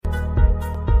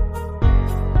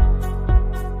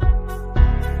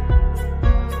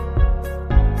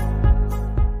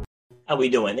How we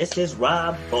doing? This is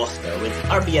Rob Foster with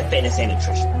RBF Fitness and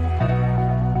Nutrition.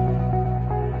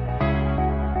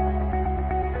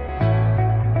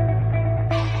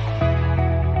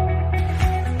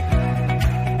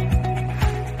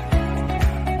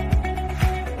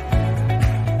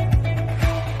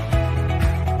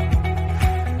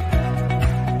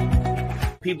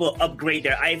 People upgrade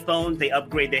their iPhones, they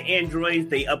upgrade their Androids,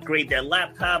 they upgrade their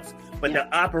laptops, but they're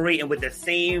operating with the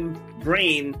same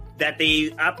brain that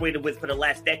they operated with for the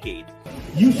last decade.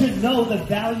 You should know the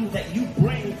value that you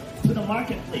bring to the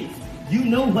marketplace. You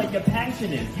know what your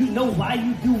passion is. You know why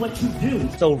you do what you do.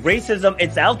 So racism,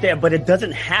 it's out there, but it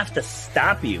doesn't have to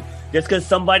stop you. Just because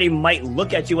somebody might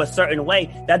look at you a certain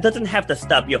way, that doesn't have to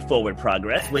stop your forward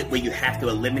progress. Where you have to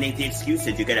eliminate the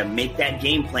excuses. You got to make that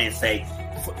game plan, say,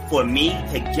 for me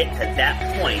to get to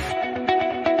that point.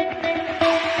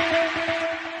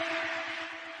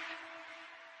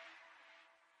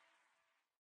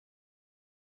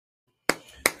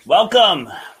 Welcome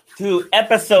to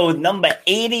episode number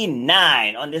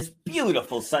 89 on this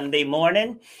beautiful Sunday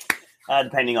morning,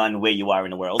 depending on where you are in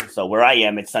the world. So where I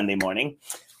am, it's Sunday morning.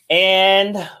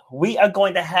 And we are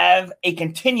going to have a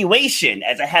continuation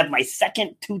as I have my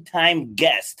second two-time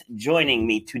guest joining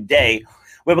me today,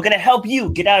 where we're going to help you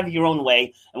get out of your own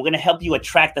way, and we're going to help you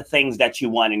attract the things that you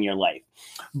want in your life.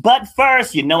 But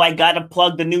first, I got to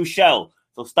plug the new show.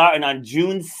 So starting on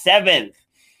June 7th,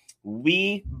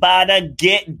 We Bada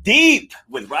Get Deep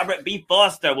with Robert B.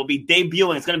 Foster will be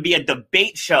debuting. It's going to be a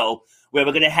debate show where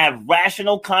we're going to have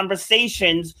rational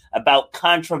conversations about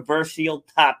controversial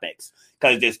topics,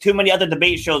 because there's too many other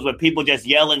debate shows where people just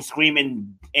yell and scream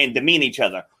and demean each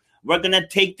other. We're going to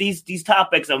take these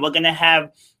topics and we're going to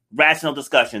have rational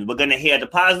discussions. We're going to hear the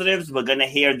positives. We're going to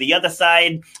hear the other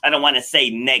side. I don't want to say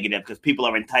negative because people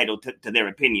are entitled to their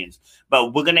opinions.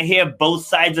 But we're going to hear both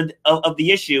sides of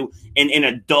the issue in an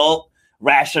adult,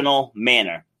 rational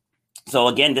manner. So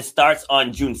again, this starts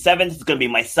on June 7th. It's going to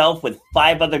be myself with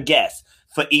 5 other guests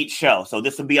for each show. So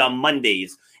this will be on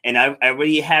Mondays. And I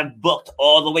already have booked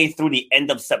all the way through the end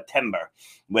of September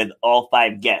with all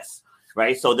 5 guests.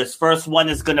 Right. So this first one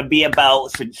is going to be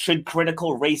about should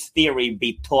critical race theory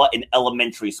be taught in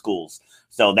elementary schools?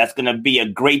 So that's going to be a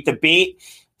great debate.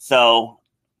 So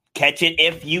catch it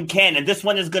if you can. And this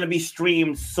one is going to be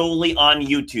streamed solely on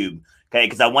YouTube. OK,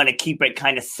 because I want to keep it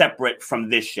kind of separate from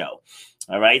this show.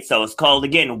 All right. So it's called,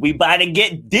 again, We Bada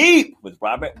Get Deep with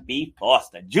Robert B.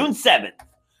 Foster, June 7th.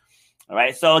 All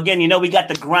right. So, again, we got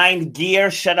the Grind Gear,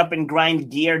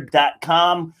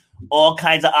 shutupandgrindgear.com. All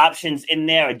kinds of options in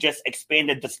there. I just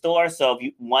expanded the store. So if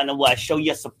you want to show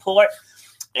your support,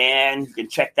 and you can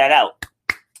check that out.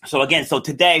 So again,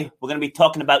 today we're going to be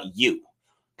talking about you.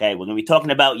 Okay. We're going to be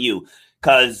talking about you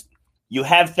because you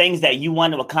have things that you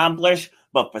want to accomplish,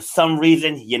 but for some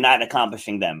reason you're not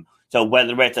accomplishing them. So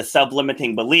whether it's a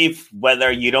self-limiting belief,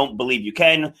 whether you don't believe you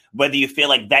can, whether you feel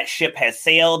like that ship has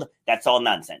sailed, that's all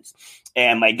nonsense.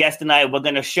 And my guest and I, we're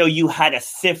going to show you how to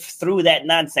sift through that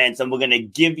nonsense, and we're going to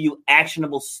give you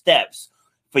actionable steps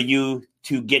for you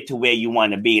to get to where you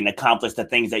want to be and accomplish the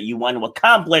things that you want to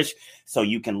accomplish so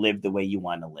you can live the way you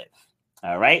want to live.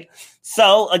 All right.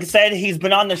 So like I said, he's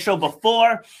been on the show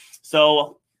before,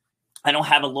 so I don't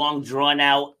have a long drawn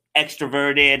out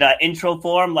extroverted intro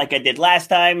for him like I did last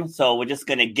time. So we're just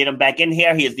going to get him back in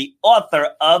here. He is the author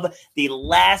of the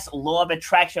last Law of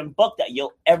Attraction book that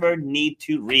you'll ever need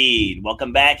to read.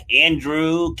 Welcome back,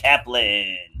 Andrew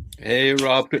Kaplan. Hey,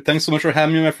 Rob. Thanks so much for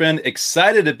having me, my friend.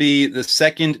 Excited to be the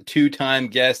second two-time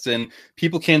guest. And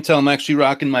people can't tell I'm actually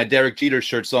rocking my Derek Jeter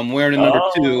shirt. So I'm wearing a number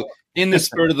 2 in the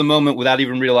spur of the moment without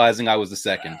even realizing I was the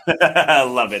second. I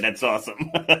love it. That's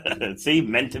awesome. See,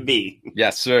 meant to be.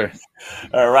 Yes, sir.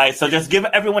 All right. So just give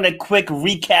everyone a quick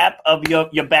recap of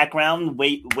your background,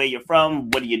 where you're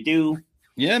from, what do you do?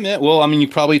 Yeah, man. Well, I mean, you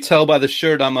probably tell by the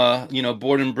shirt I'm a,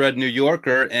 born and bred New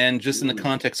Yorker. And just in the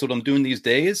context of what I'm doing these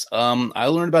days, I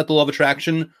learned about the law of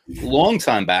attraction a long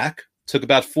time back. Took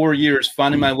about 4 years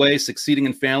finding my way, succeeding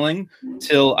and failing,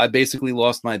 till I basically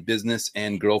lost my business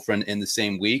and girlfriend in the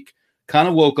same week. Kind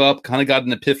of woke up, kind of got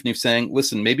an epiphany of saying,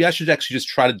 listen, maybe I should actually just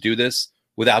try to do this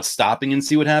without stopping and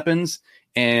see what happens.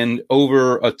 And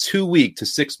over a 2-week to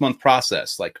 6-month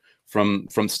process, like from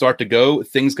start to go,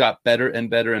 things got better and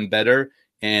better and better.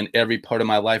 And every part of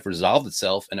my life resolved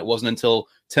itself. And it wasn't until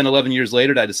 10, 11 years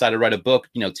later that I decided to write a book,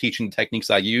 teaching the techniques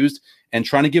I used and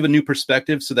trying to give a new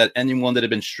perspective so that anyone that had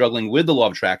been struggling with the law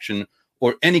of attraction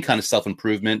or any kind of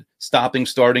self-improvement, stopping,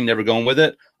 starting, never going with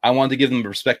it, I wanted to give them a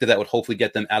perspective that would hopefully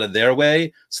get them out of their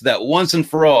way so that once and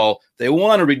for all, they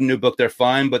want to read a new book, they're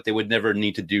fine, but they would never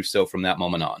need to do so from that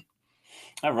moment on.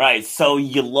 All right. So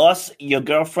you lost your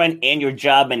girlfriend and your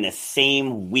job in the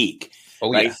same week.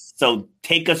 Oh, right? yeah. So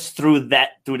take us through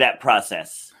that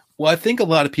process. Well, I think a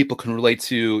lot of people can relate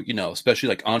to, especially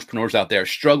like entrepreneurs out there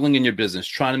struggling in your business,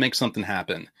 trying to make something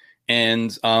happen.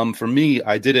 And for me,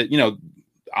 I did it,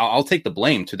 I'll take the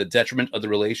blame to the detriment of the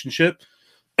relationship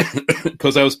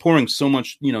because I was pouring so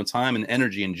much, time and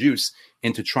energy and juice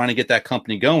into trying to get that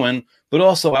company going. But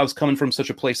also I was coming from such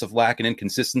a place of lack and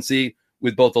inconsistency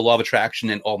with both the law of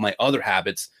attraction and all my other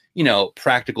habits,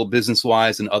 practical business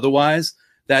wise and otherwise,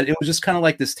 that it was just kind of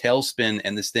like this tailspin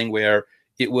and this thing where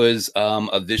it was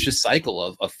a vicious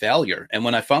cycle of failure. And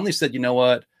when I finally said, you know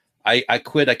what, I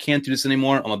quit, I can't do this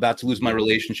anymore. I'm about to lose my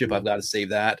relationship. I've got to save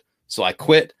that. So I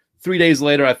quit. 3 days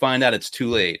later, I find out it's too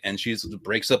late. And she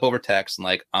breaks up over text. And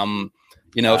like, wow.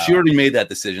 She already made that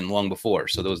decision long before.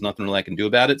 So there was nothing really I can do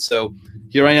about it. So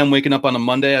here I am waking up on a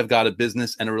Monday. I've got a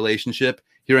business and a relationship.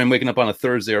 Here I'm waking up on a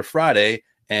Thursday or Friday.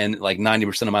 And like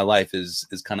 90% of my life is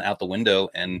kind of out the window.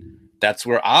 And that's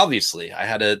where obviously I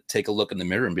had to take a look in the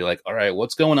mirror and be like, all right,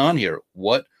 what's going on here?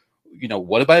 What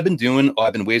have I been doing? Oh,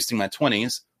 I've been wasting my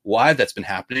 20s. Why that's been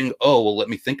happening? Oh, well, let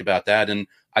me think about that. And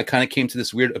I kind of came to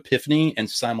this weird epiphany and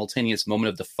simultaneous moment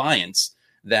of defiance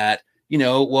that,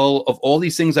 of all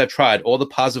these things I've tried, all the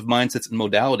positive mindsets and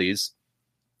modalities,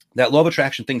 that law of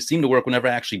attraction thing seemed to work whenever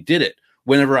I actually did it,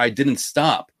 whenever I didn't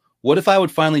stop. What if I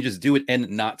would finally just do it and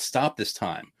not stop this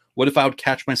time? What if I would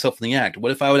catch myself in the act?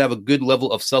 What if I would have a good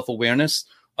level of self-awareness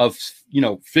of,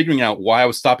 figuring out why I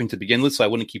was stopping to begin with so I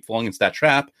wouldn't keep falling into that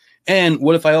trap? And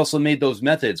what if I also made those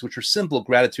methods, which are simple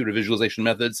gratitude or visualization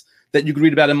methods that you could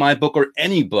read about in my book or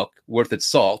any book worth its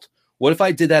salt? What if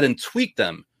I did that and tweaked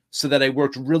them so that they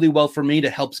worked really well for me to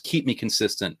help keep me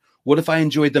consistent? What if I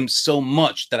enjoyed them so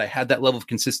much that I had that level of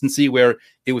consistency where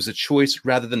it was a choice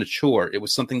rather than a chore? It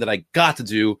was something that I got to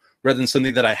do rather than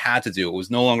something that I had to do. It was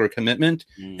no longer a commitment.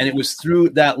 And it was through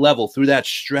that level, through that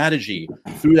strategy,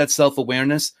 through that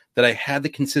self-awareness that I had the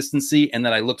consistency and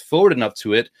that I looked forward enough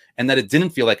to it and that it didn't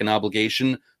feel like an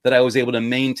obligation, that I was able to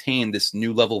maintain this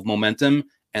new level of momentum.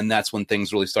 And that's when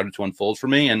things really started to unfold for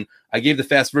me. And I gave the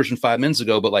fast version 5 minutes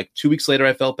ago, but like 2 weeks later,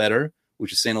 I felt better,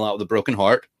 which is saying a lot with a broken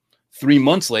heart. 3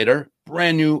 months later,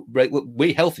 brand new,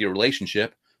 way healthier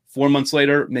relationship. 4 months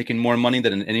later, making more money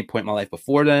than at any point in my life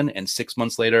before then. And 6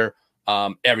 months later,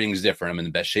 everything's different. I'm in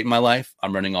the best shape of my life.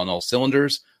 I'm running on all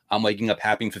cylinders. I'm waking up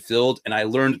happy and fulfilled. And I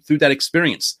learned through that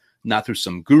experience, not through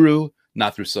some guru,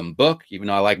 not through some book, even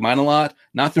though I like mine a lot,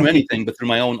 not through anything, but through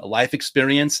my own life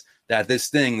experience, that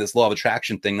this law of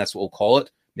attraction thing, that's what we'll call it.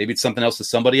 Maybe it's something else to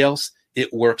somebody else.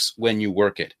 It works when you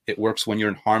work it. It works when you're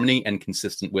in harmony and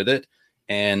consistent with it.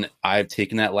 And I've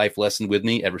taken that life lesson with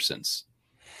me ever since.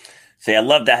 See, I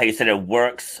love that how you said it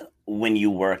works when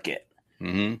you work it.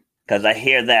 Mm-hmm. Because I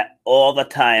hear that all the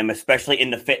time, especially in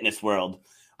the fitness world,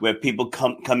 where people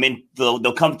come in,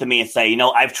 they'll come to me and say,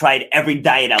 I've tried every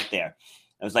diet out there.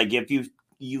 I was like, if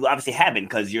you obviously haven't,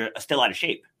 because you're still out of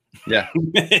shape. Yeah.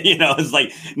 It's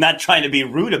like, not trying to be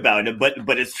rude about it, but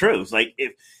it's true. It's like,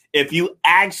 if you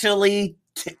actually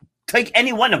take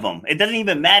any one of them, it doesn't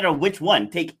even matter which one,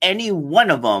 take any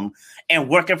one of them and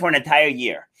work it for an entire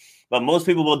year. But most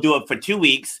people will do it for 2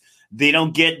 weeks. They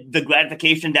don't get the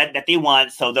gratification that they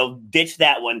want, so they'll ditch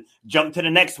that one, jump to the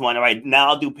next one. All right, now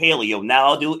I'll do paleo. Now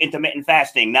I'll do intermittent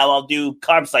fasting. Now I'll do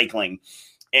carb cycling.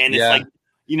 And it's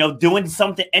like, doing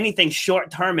something, anything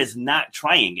short term is not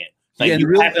trying it. Like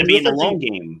you have to be in the long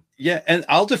game. Yeah, and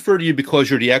I'll defer to you because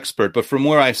you're the expert, but from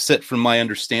where I sit, from my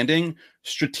understanding,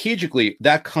 strategically,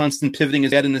 that constant pivoting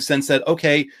is bad in the sense that,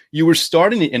 okay, you were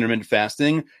starting the intermittent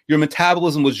fasting, your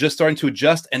metabolism was just starting to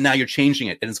adjust, and now you're changing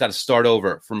it, and it's got to start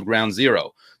over from ground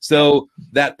zero. So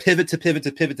that pivot to pivot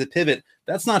to pivot to pivot,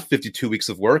 that's not 52 weeks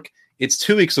of work. It's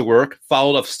 2 weeks of work,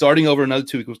 followed up starting over another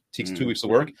 2 weeks of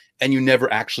work, and you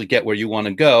never actually get where you want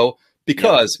to go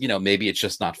because, maybe it's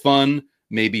just not fun.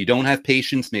 Maybe you don't have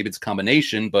patience. Maybe it's a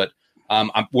combination, but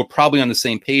we're probably on the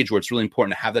same page where it's really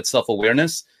important to have that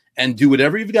self-awareness and do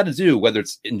whatever you've got to do, whether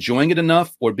it's enjoying it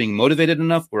enough or being motivated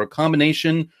enough or a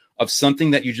combination of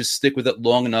something that you just stick with it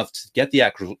long enough to get the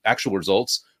actual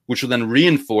results, which will then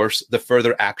reinforce the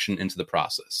further action into the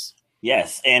process.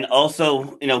 Yes. And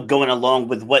also, going along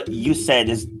with what you said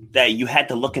is that you had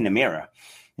to look in the mirror.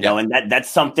 And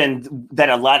that's something that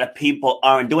a lot of people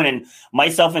aren't doing, and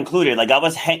myself included. Like I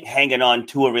was hanging on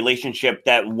to a relationship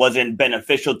that wasn't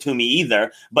beneficial to me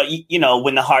either. But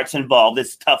when the heart's involved,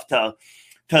 it's tough to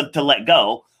let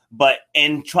go. But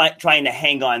in trying to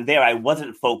hang on there, I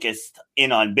wasn't focused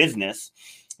in on business,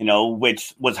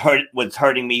 which was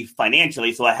hurting me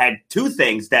financially. So I had two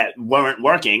things that weren't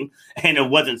working, and it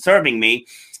wasn't serving me.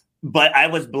 but I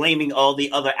was blaming all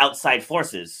the other outside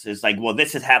forces. It's like, well,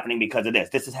 this is happening because of this.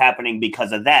 This is happening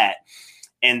because of that.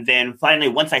 And then finally,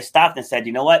 once I stopped and said,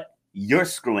 you know what? You're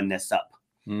screwing this up.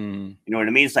 You know what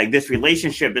I mean? It's like this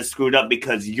relationship is screwed up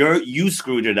because you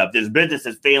screwed it up. This business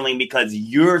is failing because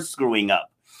you're screwing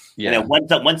up. Yeah. And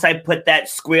then once I put that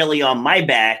squarely on my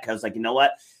back, I was like, you know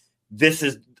what?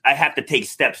 I have to take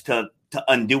steps to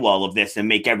undo all of this and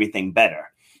make everything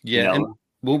better. Yeah. You know?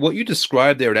 Well, what you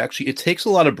described there, it takes a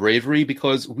lot of bravery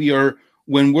because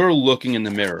when we're looking in the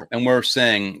mirror and we're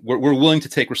saying we're willing to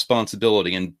take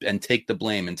responsibility and take the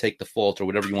blame and take the fault or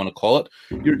whatever you want to call it,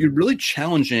 you're really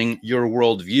challenging your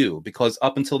worldview, because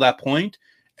up until that point,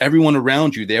 everyone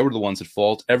around you, they were the ones at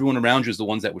fault. Everyone around you is the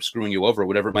ones that were screwing you over,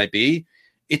 whatever it might be.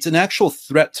 It's an actual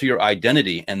threat to your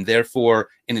identity and therefore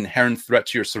an inherent threat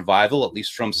to your survival, at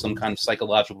least from some kind of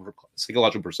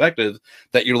psychological perspective,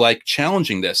 that you're like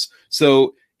challenging this.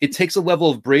 So it takes a level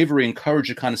of bravery and courage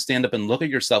to kind of stand up and look at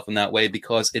yourself in that way,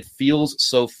 because it feels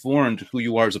so foreign to who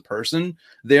you are as a person.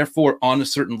 Therefore, on a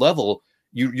certain level,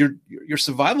 your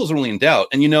survival is really in doubt.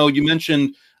 And, you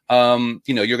mentioned, you're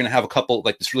going to have a couple,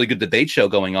 like this really good debate show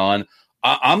going on.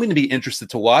 I'm going to be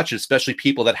interested to watch it, especially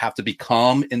people that have to be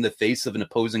calm in the face of an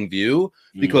opposing view,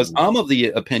 because I'm of the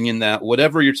opinion that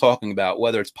whatever you're talking about,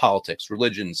 whether it's politics,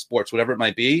 religion, sports, whatever it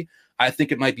might be, I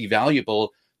think it might be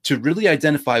valuable to really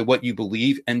identify what you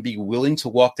believe and be willing to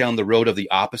walk down the road of the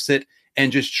opposite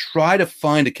and just try to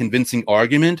find a convincing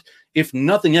argument, if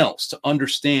nothing else, to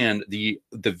understand the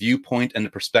viewpoint and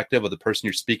the perspective of the person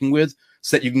you're speaking with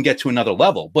so that you can get to another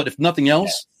level. But if nothing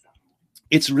else,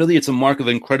 it's a mark of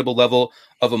an incredible level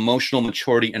of emotional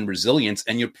maturity and resilience.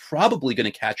 And you're probably going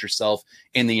to catch yourself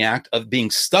in the act of being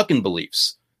stuck in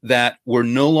beliefs that were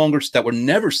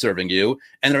never serving you,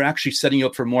 and are actually setting you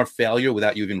up for more failure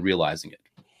without you even realizing it.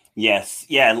 Yes.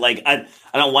 Yeah. Like I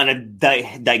don't want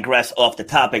to digress off the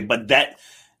topic, but that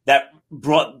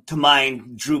brought to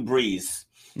mind Drew Brees.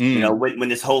 When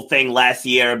this whole thing last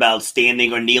year about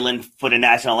standing or kneeling for the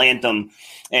national anthem,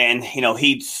 and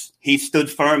he stood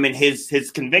firm in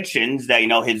his convictions that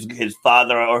his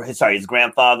father or his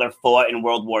grandfather fought in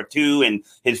World War II, and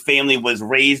his family was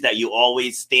raised that you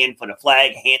always stand for the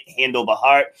flag, hand over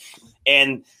heart.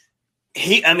 And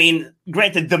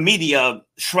granted, the media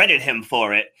shredded him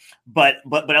for it, but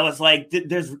I was like,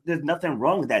 there's nothing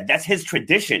wrong with that. That's his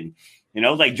tradition.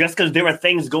 Like, just because there are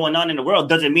things going on in the world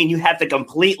doesn't mean you have to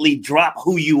completely drop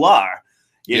who you are,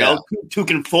 to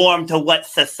conform to what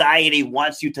society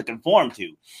wants you to conform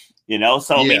to,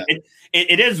 So I mean,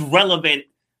 it is relevant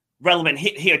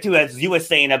here too, as you were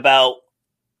saying about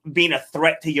being a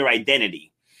threat to your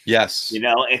identity. Yes.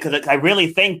 Because I really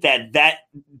think that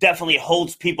definitely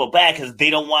holds people back, because they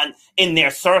don't want in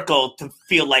their circle to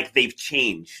feel like they've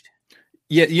changed.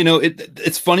 Yeah.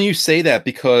 It's funny you say that,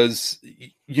 because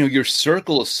your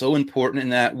circle is so important in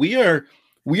that we are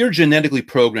genetically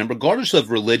programmed, regardless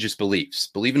of religious beliefs,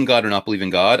 believe in God or not believe in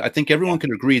God. I think everyone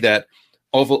can agree that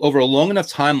over a long enough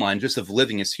timeline just of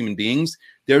living as human beings,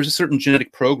 there's a certain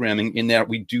genetic programming in that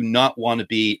we do not want to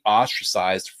be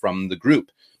ostracized from the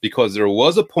group, because there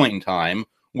was a point in time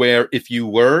where if you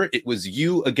were, it was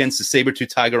you against the saber-toothed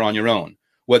tiger on your own,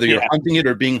 whether you're hunting it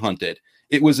or being hunted.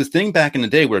 It was a thing back in the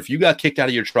day where if you got kicked out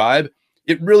of your tribe,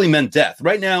 it really meant death.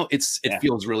 Right now, it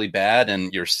feels really bad,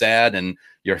 and you're sad, and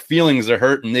your feelings are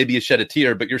hurt, and maybe you shed a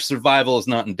tear, but your survival is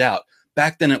not in doubt.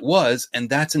 Back then it was, and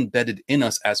that's embedded in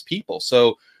us as people.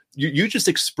 So you just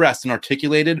expressed and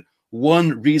articulated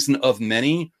one reason of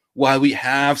many why we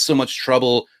have so much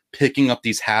trouble picking up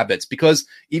these habits, because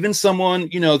even someone,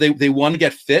 they want to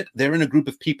get fit, they're in a group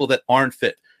of people that aren't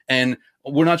fit. And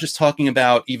we're not just talking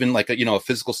about even like a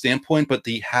physical standpoint, but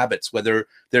the habits, whether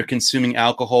they're consuming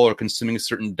alcohol or consuming a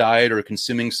certain diet or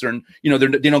consuming certain, they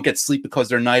don't get sleep because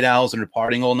they're night owls and they're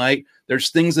partying all night.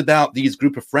 There's things about these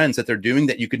group of friends that they're doing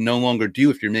that you could no longer do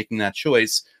if you're making that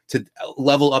choice to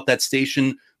level up that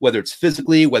station, whether it's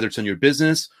physically, whether it's in your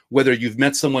business, whether you've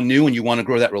met someone new and you want to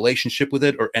grow that relationship with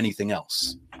it, or anything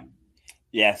else.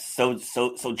 Yes, so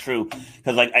true.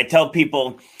 Because like I tell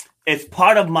people, it's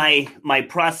part of my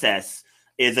process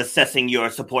is assessing your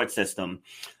support system.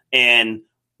 And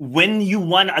when you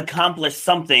want to accomplish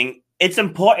something, it's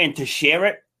important to share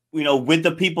it, with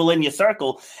the people in your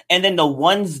circle. And then the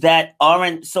ones that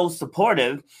aren't so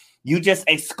supportive, you just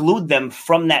exclude them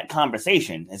from that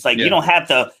conversation. It's like, you don't have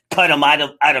to cut them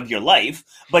out of your life,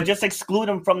 but just exclude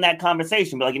them from that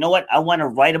conversation. Be like, you know what? I want to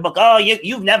write a book. Oh,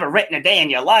 you've never written a day in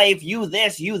your life. You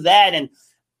this, you that. And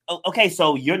okay,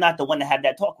 so you're not the one to have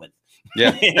that talk with.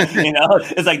 Yeah.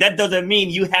 It's like, that doesn't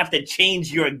mean you have to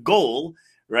change your goal,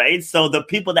 right? So the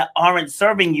people that aren't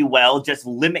serving you well, just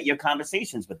limit your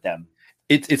conversations with them.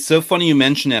 It's so funny you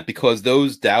mention that, because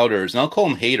those doubters, and I'll call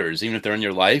them haters, even if they're in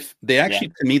your life, they actually,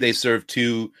 to me, they serve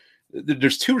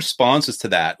there's two responses to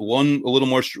that. One, a little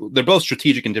more, they're both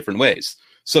strategic in different ways.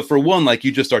 So for one, like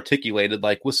you just articulated,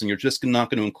 like, listen, you're just not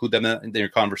going to include them in your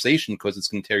conversation because it's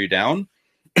going to tear you down,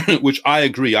 which I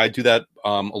agree. I do that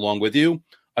along with you.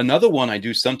 Another one I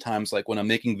do sometimes, like when I'm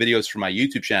making videos for my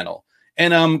YouTube channel,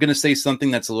 and I'm going to say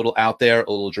something that's a little out there, a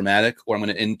little dramatic, or I'm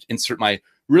going to insert my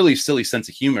really silly sense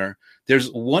of humor. There's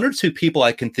one or two people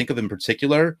I can think of in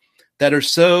particular that are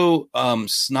so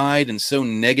snide and so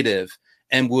negative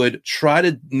and would try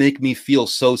to make me feel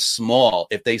so small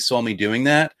if they saw me doing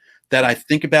that, that I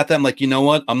think about that. I'm like, you know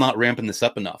what? I'm not ramping this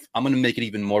up enough. I'm going to make it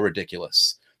even more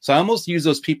ridiculous. So I almost use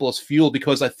those people as fuel,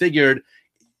 because I figured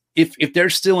if they're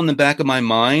still in the back of my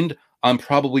mind, I'm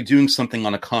probably doing something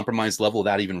on a compromised level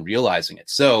without even realizing it.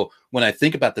 So when I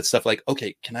think about this stuff, like,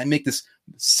 okay, can I make this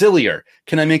sillier?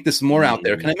 Can I make this more out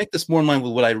there? Can I make this more in line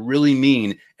with what I really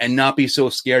mean, and not be so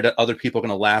scared that other people are going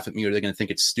to laugh at me, or they're going to think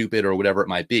it's stupid, or whatever it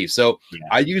might be? So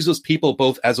I use those people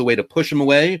both as a way to push them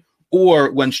away,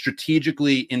 or when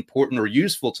strategically important or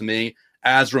useful to me,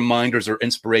 as reminders or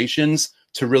inspirations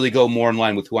to really go more in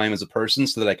line with who I am as a person,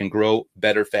 so that I can grow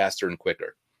better, faster, and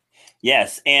quicker.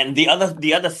 Yes, and the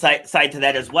other side to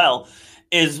that as well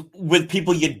is with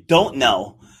people you don't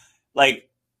know. Like,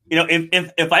 you know,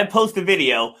 if I post a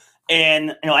video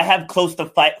and, you know, I have close to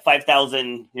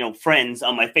 5,000, you know, friends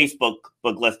on my Facebook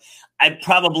book list, I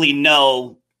probably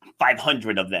know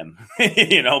 500 of them,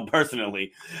 you know,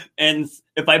 personally. And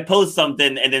if I post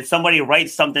something and then somebody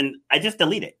writes something, I just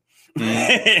delete it.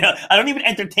 You know, I don't even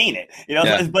entertain it, you know.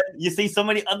 Yeah. But you see so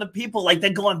many other people, like, they're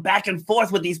going back and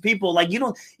forth with these people, like you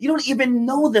don't even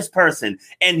know this person,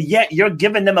 and yet you're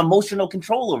giving them emotional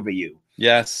control over you.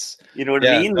 Yes, you know what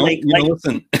I mean.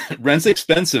 Listen, rent's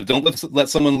expensive. Don't let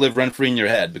someone live rent free in your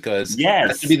head, because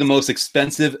that should be the most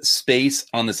expensive space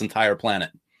on this entire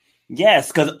planet. Yes,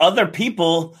 because other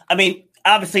people, I mean,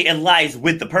 obviously it lies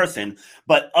with the person,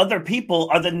 but other people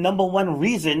are the number one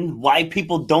reason why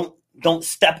people don't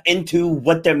step into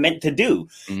what they're meant to do,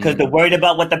 because they're worried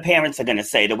about what the parents are going to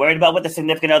say. They're worried about what the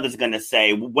significant other is going to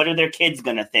say. What are their kids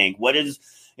going to think? What is,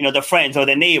 you know, their friends or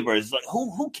their neighbors? Like,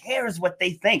 who cares what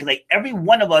they think? Like, every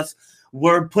one of us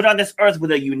were put on this earth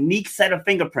with a unique set of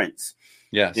fingerprints.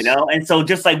 Yes. You know, and so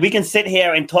just like we can sit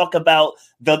here and talk about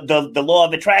the law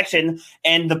of attraction,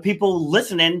 and the people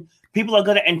listening, people are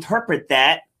going to interpret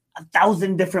that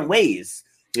 1,000 different ways.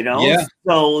 You know,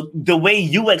 so the way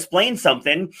you explain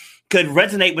something could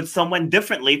resonate with someone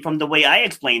differently from the way I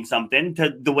explain something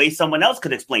to the way someone else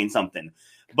could explain something.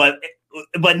 But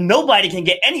nobody can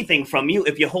get anything from you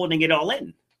if you're holding it all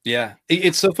in. Yeah,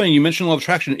 it's so funny. You mentioned law of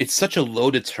attraction. It's such a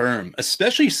loaded term,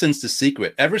 especially since The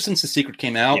Secret. Ever since The Secret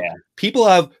came out, people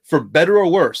have, for better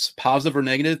or worse, positive or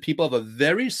negative, people have a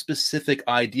very specific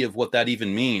idea of what that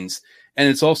even means. And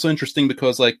it's also interesting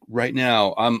because, like, right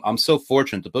now, I'm so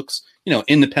fortunate. The book's, you know,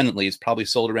 independently, it's probably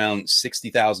sold around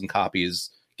 60,000 copies,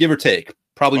 give or take,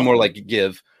 probably more like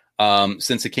give,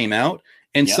 since it came out.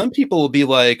 And some people will be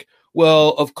like, well,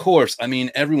 of course, I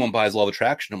mean, everyone buys Law of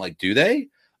Attraction. I'm like, do they?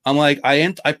 I'm like,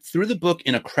 I threw the book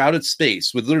in a crowded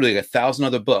space with literally 1,000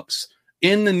 other books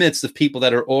in the midst of people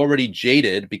that are already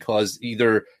jaded because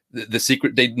either the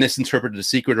Secret, they misinterpreted The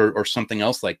Secret or something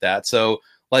else like that. So,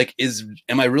 like,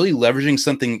 am I really leveraging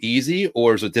something easy,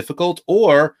 or is it difficult,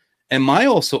 or am I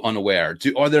also unaware?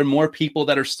 Are there more people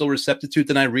that are still receptive to it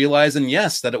than I realize? And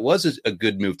yes, that it was a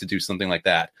good move to do something like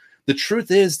that. The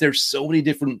truth is, there's so many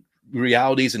different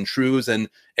realities and truths, and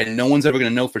no one's ever going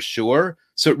to know for sure.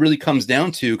 So it really comes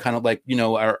down to kind of like, you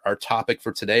know, our topic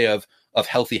for today of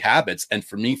healthy habits. And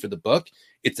for me, for the book,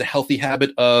 it's a healthy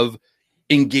habit of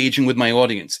engaging with my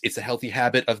audience. It's a healthy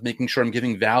habit of making sure I'm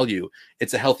giving value.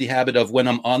 It's a healthy habit of, when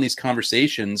I'm on these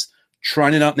conversations,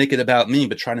 trying to not make it about me,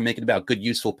 but trying to make it about good,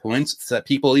 useful points, so that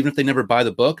people, even if they never buy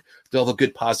the book, they'll have a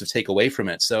good, positive takeaway from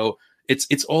it. So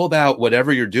it's all about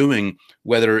whatever you're doing,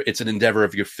 whether it's an endeavor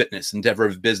of your fitness, endeavor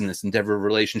of business, endeavor of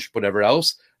relationship, whatever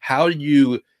else. How do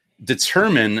you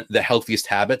determine the healthiest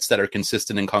habits that are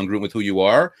consistent and congruent with who you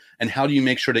are? And how do you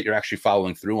make sure that you're actually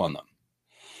following through on them?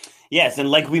 Yes,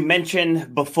 and like we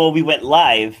mentioned before we went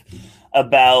live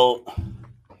about,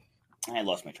 I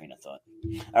lost my train of thought.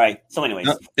 All right. So, anyways,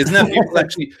 isn't that beautiful?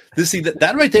 Actually,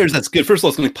 that right there that's good. First of all,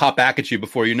 it's going to pop back at you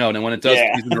before you know it, and when it does,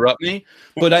 please interrupt me.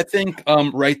 But I think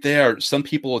right there, some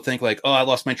people will think like, "Oh, I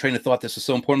lost my train of thought. This is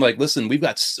so important." Like, listen, we've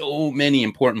got so many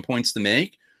important points to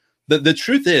make. The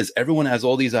truth is, everyone has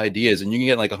all these ideas, and you can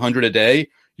get like 100 a day.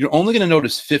 You're only going to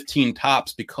notice 15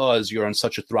 tops because you're on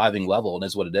such a thriving level, and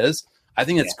that's what it is. I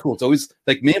think that's cool. It's always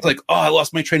like me. It's like, oh, I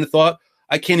lost my train of thought.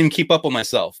 I can't even keep up with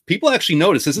myself. People actually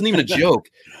notice. This isn't even a joke.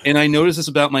 And I notice this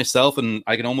about myself, and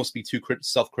I can almost be too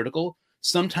self-critical.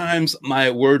 Sometimes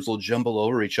my words will jumble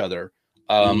over each other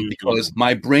because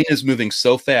my brain is moving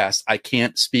so fast. I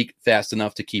can't speak fast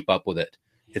enough to keep up with it.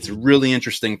 It's a really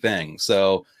interesting thing.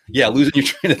 So yeah, losing your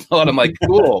train of thought. I'm like,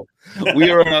 cool.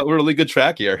 We're on a really good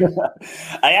track here.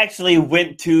 I actually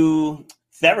went to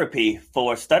therapy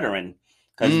for stuttering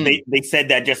because they said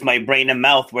that just my brain and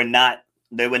mouth were not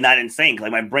in sync.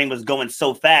 Like my brain was going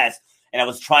so fast and I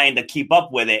was trying to keep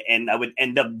up with it, and I would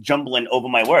end up jumbling over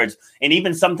my words. And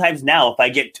even sometimes now, if I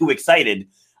get too excited,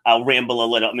 I'll ramble a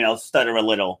little. I mean, I'll stutter a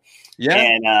little. Yeah.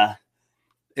 And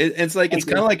it's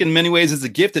kind of like in many ways it's a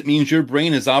gift. It means your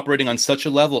brain is operating on such a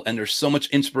level and there's so much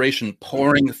inspiration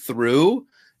pouring through.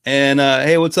 And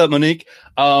hey, what's up, Monique?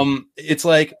 It's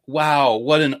like, wow,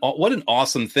 what an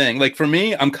awesome thing. Like for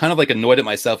me, I'm kind of like annoyed at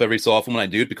myself every so often when I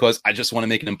do it because I just want to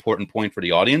make an important point for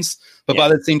the audience. But by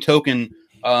the same token,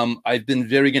 I'm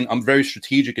very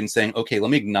strategic in saying, okay, let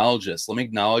me acknowledge this. Let me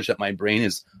acknowledge that my brain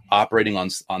is operating on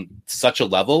such a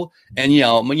level, and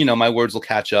my words will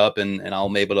catch up, and I'll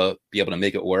be able to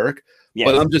make it work. Yes.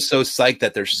 But I'm just so psyched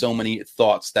that there's so many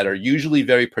thoughts that are usually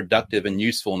very productive and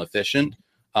useful and efficient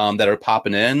that are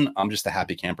popping in. I'm just a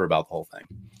happy camper about the whole thing.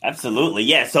 Absolutely,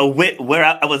 yeah. So where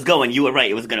I was going, you were right.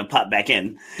 It was going to pop back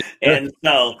in, and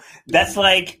so that's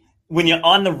like when you're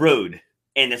on the road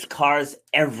and there's cars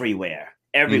everywhere.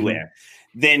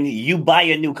 Then you buy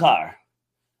a new car,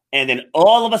 and then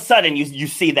all of a sudden you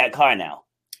see that car now.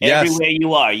 Yes. Everywhere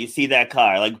you are, you see that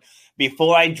car. Like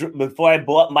before I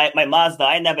bought my Mazda,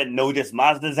 I never noticed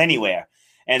Mazdas anywhere,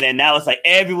 and then now it's like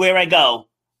everywhere I go,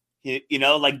 and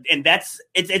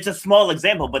it's a small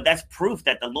example, but that's proof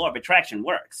that the law of attraction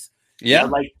works. Yeah,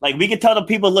 like we can tell the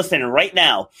people listening right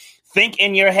now, think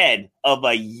in your head of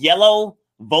a yellow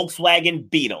Volkswagen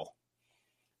Beetle.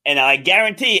 And I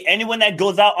guarantee anyone that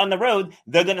goes out on the road,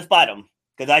 they're going to spot them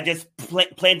because I just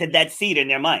planted that seed in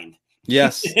their mind.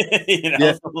 Yes.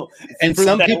 So and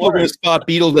some people are going to spot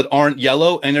beetles that aren't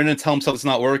yellow, and they're going to tell themselves it's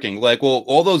not working. Like, well,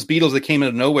 all those beetles that came out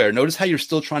of nowhere, notice how you're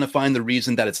still trying to find the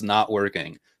reason that it's not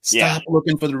working. Stop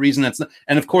looking for the reason that's not.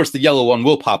 And of course, the yellow one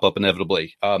will pop up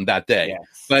inevitably that day.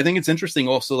 Yes. But I think it's interesting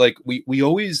also, like we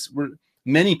always were.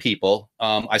 Many people,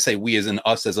 I say we as in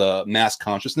us as a mass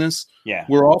consciousness,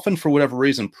 we're often, for whatever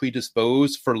reason,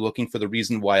 predisposed for looking for the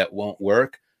reason why it won't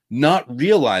work, not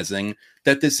realizing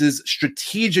that this is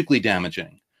strategically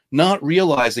damaging, not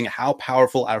realizing how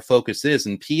powerful our focus is.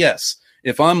 And P.S.,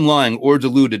 if I'm lying or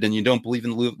deluded and you don't believe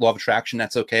in the law of attraction,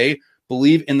 that's okay.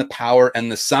 Believe in the power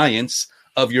and the science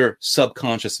of your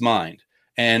subconscious mind.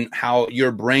 And how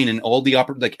your brain and all the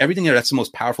everything that's the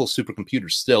most powerful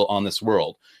supercomputer still on this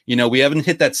world. We haven't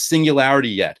hit that singularity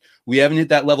yet. We haven't hit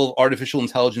that level of artificial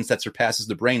intelligence that surpasses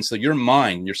the brain. So your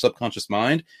mind, your subconscious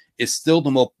mind, is still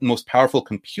the most powerful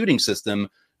computing system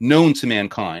known to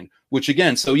mankind. Which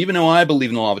again, so even though I believe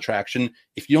in the law of attraction,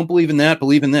 if you don't believe in that,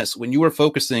 believe in this. When you are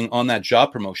focusing on that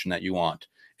job promotion that you want,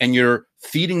 and you're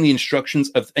feeding the instructions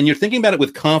and you're thinking about it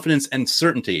with confidence and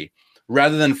certainty,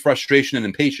 rather than frustration and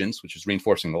impatience, which is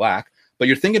reinforcing the lack, but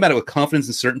you're thinking about it with confidence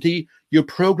and certainty, you're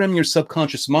programming your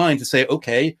subconscious mind to say,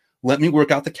 okay, let me work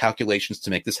out the calculations to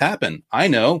make this happen. I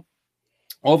know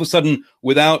all of a sudden,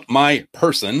 without my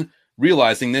person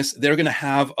realizing this, they're going to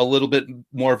have a little bit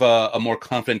more of a more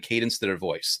confident cadence to their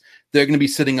voice. They're going to be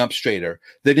sitting up straighter.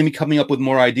 They're going to be coming up with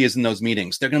more ideas in those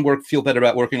meetings. They're going to feel better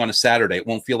about working on a Saturday. It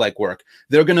won't feel like work.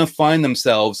 They're going to find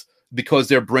themselves, because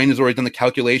their brain has already done the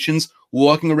calculations,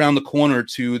 walking around the corner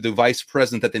to the vice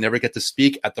president that they never get to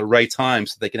speak at the right time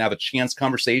so they can have a chance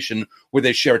conversation where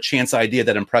they share a chance idea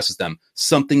that impresses them.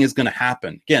 Something is going to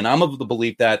happen. Again, I'm of the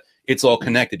belief that it's all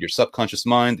connected. Your subconscious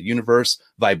mind, the universe,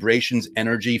 vibrations,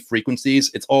 energy, frequencies,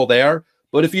 it's all there.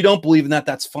 But if you don't believe in that,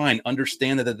 that's fine.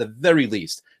 Understand that at the very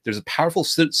least, there's a powerful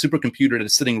supercomputer that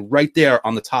is sitting right there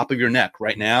on the top of your neck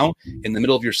right now, in the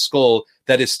middle of your skull,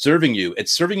 that is serving you.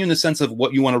 It's serving you in the sense of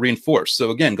what you want to reinforce.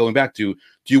 So again, going back to,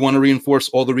 do you want to reinforce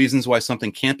all the reasons why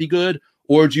something can't be good?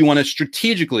 Or do you want to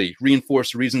strategically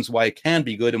reinforce reasons why it can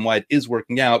be good and why it is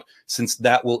working out, since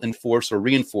that will enforce or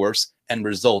reinforce and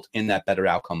result in that better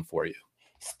outcome for you?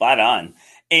 Spot on.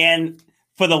 And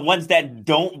for the ones that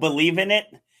don't believe in it,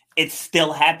 it's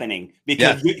still happening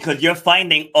because you're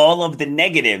finding all of the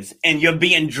negatives and you're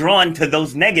being drawn to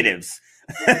those negatives.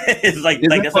 It's like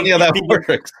that's funny how that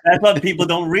works. That's what people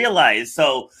don't realize.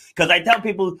 So, because I tell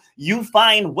people, you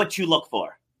find what you look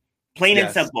for. Plain and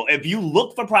simple. If you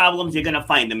look for problems, you're gonna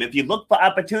find them. If you look for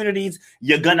opportunities,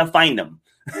 you're gonna find them.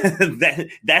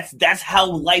 That's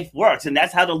how life works, and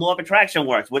that's how the law of attraction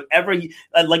works. Whatever,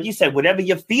 like you said, whatever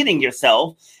you're feeding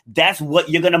yourself, that's what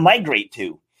you're gonna migrate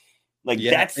to. Like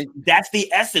that's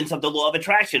the essence of the law of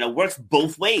attraction. It works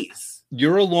both ways.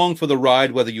 You're along for the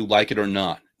ride, whether you like it or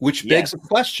not, which begs the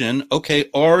question. Okay,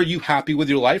 are you happy with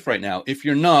your life right now? If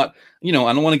you're not, I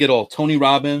don't want to get all Tony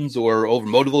Robbins or over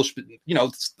motivational,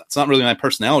 it's not really my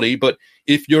personality, but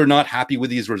if you're not happy with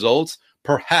these results,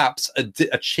 perhaps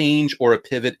a change or a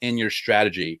pivot in your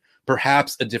strategy,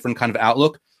 perhaps a different kind of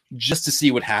outlook, just to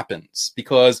see what happens.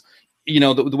 Because,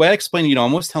 the way I explain it,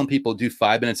 I'm always telling people do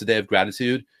 5 minutes a day of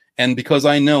gratitude. And because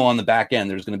I know on the back end,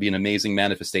 there's going to be an amazing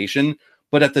manifestation.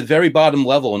 But at the very bottom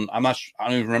level, and I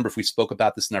don't even remember if we spoke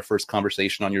about this in our first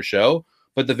conversation on your show,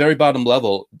 but the very bottom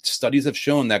level, studies have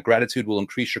shown that gratitude will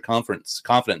increase your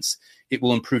confidence. It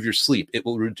will improve your sleep. It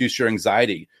will reduce your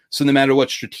anxiety. So no matter what,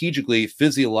 strategically,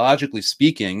 physiologically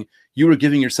speaking, you are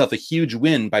giving yourself a huge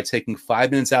win by taking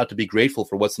 5 minutes out to be grateful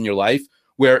for what's in your life,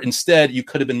 where instead you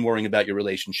could have been worrying about your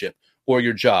relationship or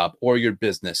your job or your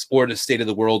business or the state of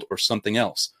the world or something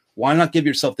else. Why not give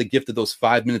yourself the gift of those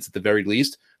 5 minutes at the very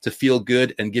least to feel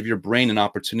good and give your brain an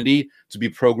opportunity to be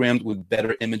programmed with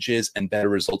better images and better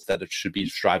results that it should be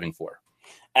striving for?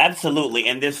 Absolutely.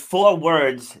 And there's 4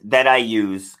 words that I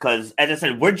use because, as I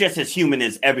said, we're just as human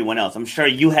as everyone else. I'm sure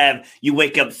you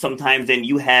wake up sometimes and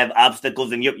you have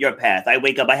obstacles in your path. I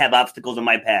wake up, I have obstacles in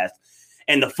my path.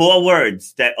 And the 4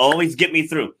 words that always get me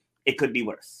through, it could be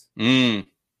worse.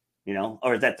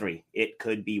 Or is that 3? It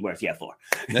could be worse. Yeah, 4.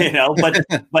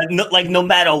 But no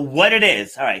matter what it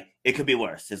is, all right, it could be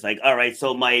worse. It's like, all right,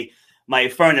 so my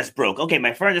furnace broke. Okay,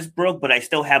 my furnace broke, but I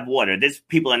still have water. There's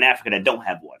people in Africa that don't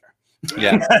have water.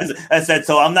 Yeah, I said,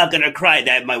 so I'm not going to cry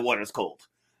that my water's cold.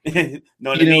 Know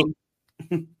what I mean?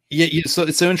 Yeah. So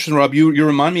it's so interesting, Rob. You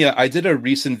remind me. I did a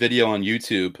recent video on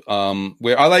YouTube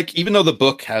where even though the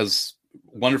book has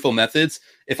wonderful methods,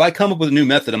 if I come up with a new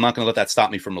method, I'm not going to let that stop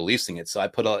me from releasing it. So I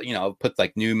put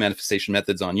like new manifestation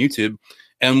methods on YouTube,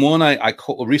 and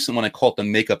a recent one I call it the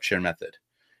makeup chair method.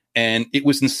 And it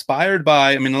was inspired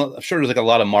by, I'm sure there's like a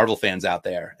lot of Marvel fans out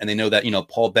there, and they know that,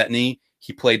 Paul Bettany,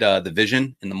 he played the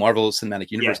Vision in the Marvel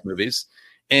Cinematic Universe movies.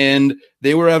 And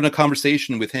they were having a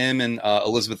conversation with him and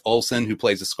Elizabeth Olsen, who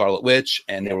plays the Scarlet Witch,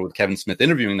 and they were with Kevin Smith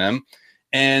interviewing them.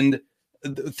 And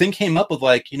the thing came up with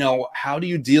how do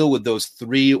you deal with those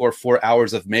 3 or 4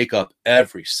 hours of makeup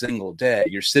every single day?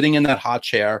 You're sitting in that hot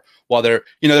chair while they're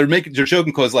joking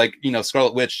because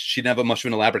Scarlet Witch, she didn't have much of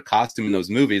an elaborate costume in those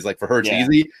movies. Like for her, it's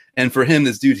easy. And for him,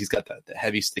 this dude, he's got the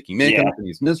heavy sticky makeup and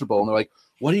he's miserable. And they're like,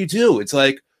 what do you do? It's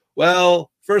like,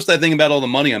 well, first I think about all the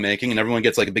money I'm making, and everyone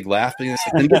gets like a big laugh. And it's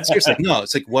like, then seriously, no,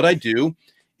 it's like what I do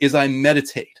is I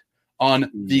meditate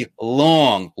on the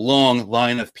long, long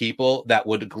line of people that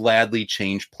would gladly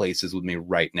change places with me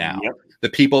right now. Yep. The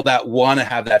people that want to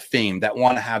have that fame, that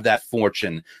want to have that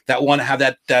fortune, that want to have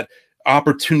that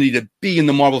opportunity to be in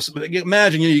the Marvel.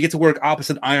 Imagine, you get to work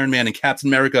opposite Iron Man and Captain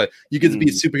America. You get to be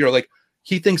a superhero. Like,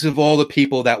 he thinks of all the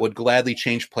people that would gladly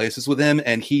change places with him,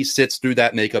 and he sits through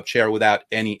that makeup chair without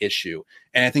any issue.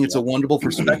 And I think it's a wonderful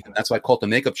perspective. That's why I call it the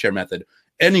makeup chair method.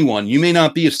 Anyone, you may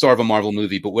not be a star of a Marvel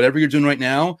movie, but whatever you're doing right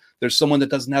now, there's someone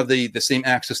that doesn't have the same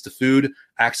access to food,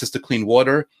 access to clean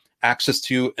water, access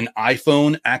to an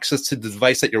iPhone, access to the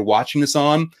device that you're watching this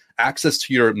on, access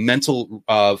to your mental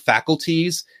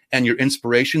faculties and your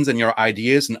inspirations and your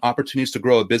ideas and opportunities to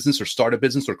grow a business or start a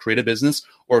business or create a business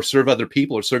or serve other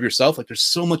people or serve yourself. Like, there's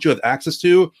so much you have access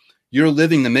to. You're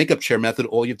living the makeup chair method.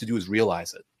 All you have to do is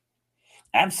realize it.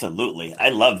 Absolutely. I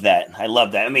love that.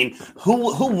 I mean,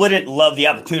 who wouldn't love the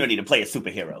opportunity to play a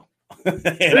superhero?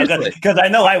 Because I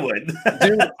know I would.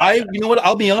 Dude, you know what?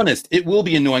 I'll be honest. It will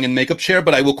be annoying in makeup chair,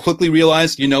 but I will quickly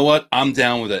realize, you know what? I'm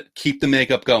down with it. Keep the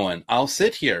makeup going. I'll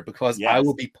sit here because I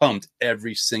will be pumped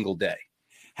every single day.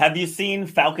 Have you seen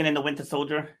Falcon and the Winter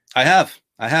Soldier? I have.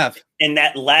 In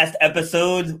that last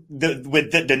episode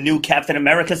with the new Captain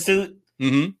America suit?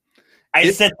 Mm-hmm. I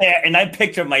sit there and I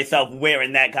picture myself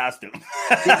wearing that costume.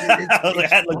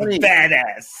 That looks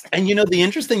badass. And the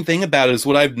interesting thing about it is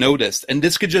what I've noticed, and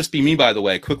this could just be me, by the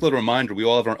way. Quick little reminder: we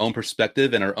all have our own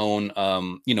perspective and our own,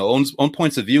 own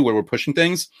points of view where we're pushing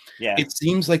things. Yeah. It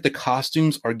seems like the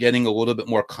costumes are getting a little bit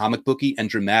more comic booky and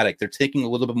dramatic. They're taking a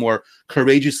little bit more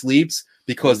courageous leaps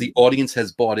because the audience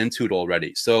has bought into it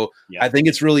already. So I think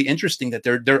it's really interesting that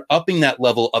they're upping that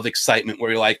level of excitement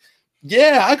where you're like,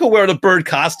 yeah, I could wear the bird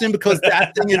costume because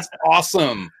that thing is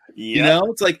awesome. Yep.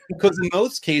 It's like, because in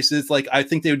most cases, like, I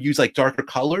think they would use like darker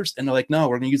colors, and they're like, no,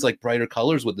 we're going to use like brighter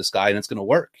colors with this guy, and it's going to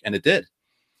work. And it did.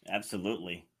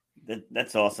 Absolutely.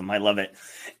 That's awesome. I love it.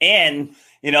 And,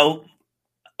 well,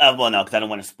 no, because I don't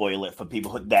want to spoil it for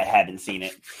people that haven't seen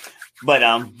it. But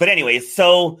anyway,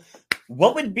 so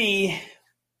what would be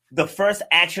the first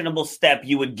actionable step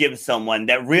you would give someone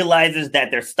that realizes that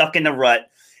they're stuck in the rut?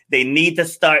 they need to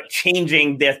start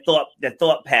changing their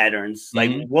thought patterns,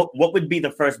 like what would be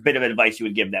the first bit of advice you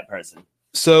would give that person?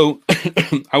 So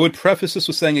I would preface this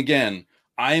with saying, again,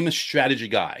 I am a strategy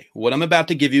guy. What I'm about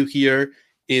to give you here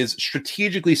is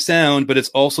strategically sound, but it's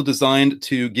also designed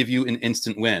to give you an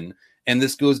instant win. And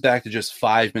this goes back to just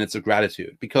 5 minutes of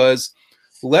gratitude, because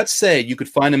let's say you could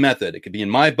find a method. It could be in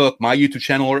my book, my YouTube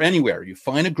channel, or anywhere. You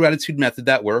find a gratitude method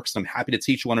that works. I'm happy to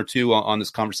teach one or two on this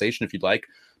conversation if you'd like,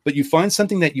 but you find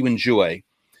something that you enjoy,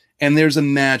 and there's a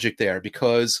magic there,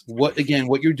 because what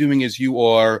you're doing is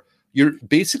you're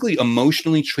basically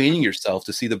emotionally training yourself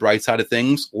to see the bright side of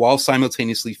things while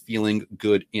simultaneously feeling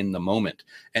good in the moment.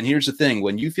 And here's the thing: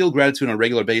 when you feel gratitude on a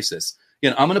regular basis,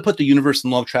 I'm going to put the universe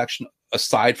and law of attraction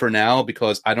aside for now,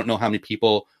 because I don't know how many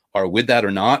people are with that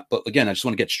or not. But again, I just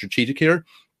want to get strategic here.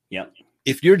 Yeah.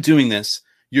 If you're doing this,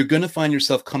 you're going to find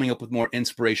yourself coming up with more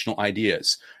inspirational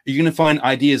ideas. You're going to find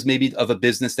ideas maybe of a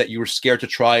business that you were scared to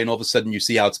try, and all of a sudden you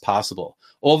see how it's possible.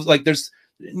 There's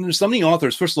so many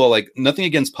authors. First of all, like, nothing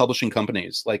against publishing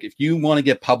companies. Like, if you want to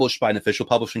get published by an official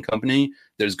publishing company,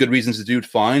 there's good reasons to do it,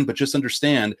 fine. But just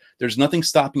understand, there's nothing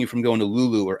stopping you from going to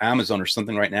Lulu or Amazon or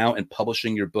something right now and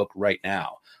publishing your book right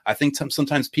now. I think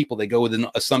sometimes people, they go with an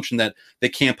assumption that they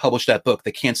can't publish that book.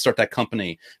 They can't start that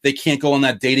company. They can't go on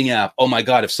that dating app. Oh my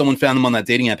God, if someone found them on that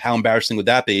dating app, how embarrassing would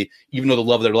that be? Even though the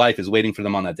love of their life is waiting for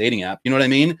them on that dating app. You know what I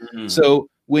mean? Mm-hmm. So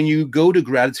when you go to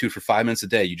gratitude for 5 minutes a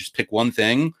day, you just pick one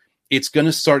thing. It's going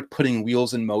to start putting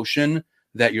wheels in motion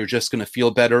that you're just going to feel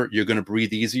better. You're going to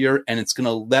breathe easier, and it's going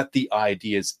to let the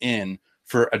ideas in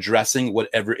for addressing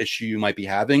whatever issue you might be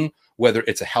having, whether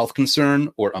it's a health concern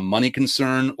or a money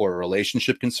concern or a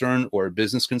relationship concern or a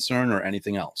business concern or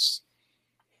anything else.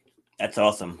 That's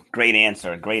awesome. Great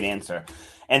answer. Great answer.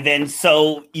 And then,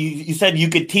 so you said you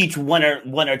could teach one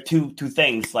or two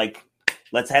things. Like,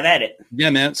 let's have at it. Yeah,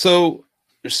 man. So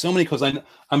there's so many, because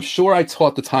I'm sure I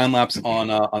taught the time lapse on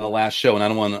the last show, and I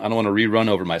don't want to rerun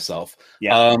over myself.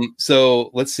 Yeah. So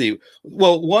let's see.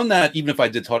 Well, one that, even if I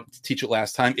did teach it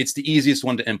last time, it's the easiest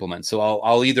one to implement. So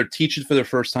I'll either teach it for the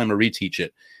first time or reteach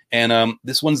it. And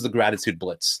this one's the gratitude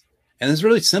blitz. And it's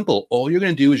really simple. All you're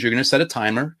going to do is you're going to set a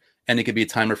timer, and it could be a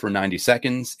timer for 90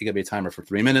 seconds. It could be a timer for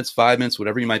 3 minutes, 5 minutes,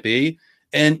 whatever you might be.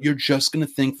 And you're just going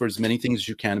to think for as many things as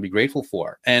you can to be grateful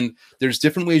for. And there's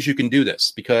different ways you can do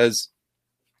this, because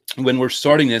when we're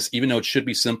starting this, even though it should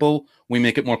be simple, we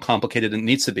make it more complicated than it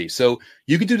needs to be. So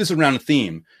you can do this around a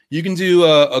theme. You can do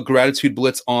a gratitude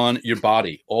blitz on your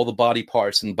body, all the body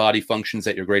parts and body functions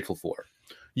that you're grateful for.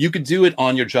 You could do it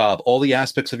on your job, all the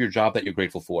aspects of your job that you're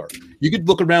grateful for. You could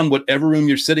look around whatever room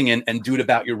you're sitting in and do it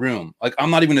about your room. Like,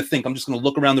 I'm not even going to think. I'm just going to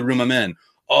look around the room I'm in.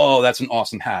 Oh, that's an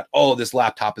awesome hat. Oh, this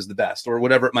laptop is the best, or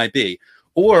whatever it might be.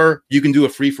 Or you can do a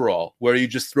free-for-all where you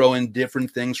just throw in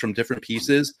different things from different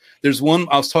pieces. There's one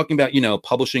I was talking about,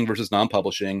 publishing versus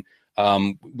non-publishing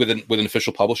with an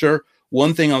official publisher.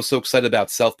 One thing I was so excited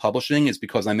about self-publishing is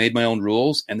because I made my own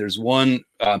rules, and there's one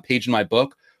page in my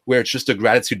book where it's just a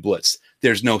gratitude blitz.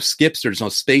 There's no skips, there's no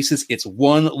spaces. It's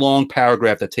one long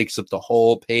paragraph that takes up the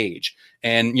whole page.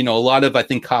 And, a lot of, I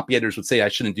think, copy editors would say I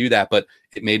shouldn't do that, but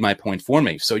it made my point for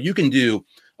me. So you can do,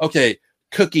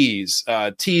 cookies,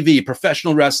 TV,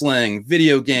 professional wrestling,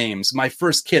 video games, my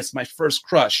first kiss, my first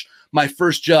crush, my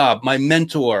first job, my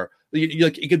mentor.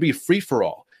 It could be a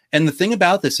free-for-all. And the thing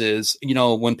about this is,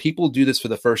 when people do this for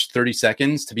the first 30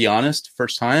 seconds, to be honest,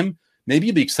 first time, maybe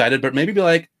you'll be excited, but maybe be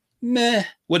like, meh,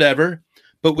 whatever.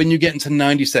 But when you get into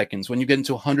 90 seconds, when you get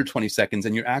into 120 seconds,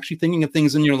 and you're actually thinking of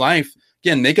things in your life,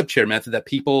 again, makeup chair method that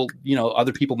people,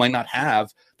 other people might not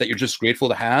have, that you're just grateful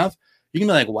to have, you can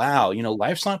be like, wow,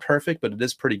 life's not perfect, but it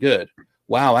is pretty good.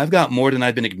 Wow, I've got more than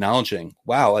I've been acknowledging.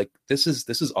 Wow, like this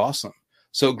is awesome.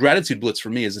 So gratitude blitz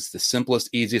for me is it's the simplest,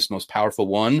 easiest, most powerful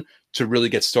one to really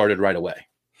get started right away.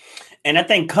 And I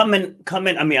think coming.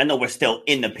 I mean, I know we're still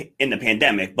in the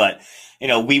pandemic, but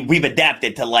we've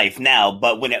adapted to life now.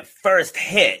 But when it first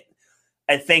hit,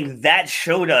 I think that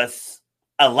showed us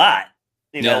a lot.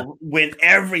 When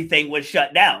everything was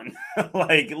shut down,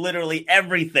 like literally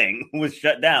everything was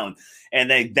shut down. And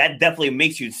then that definitely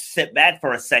makes you sit back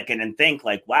for a second and think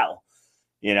like, wow,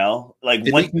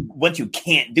 once you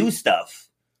can't do stuff.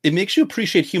 It makes you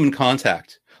appreciate human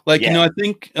contact. Like, I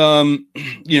think,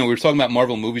 we were talking about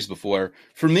Marvel movies before.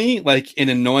 For me, like an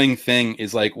annoying thing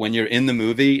is like when you're in the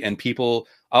movie and people,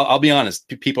 I'll be honest,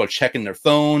 people are checking their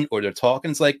phone or they're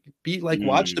talking. It's like,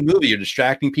 watch the movie. You're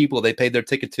distracting people. They paid their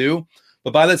ticket too.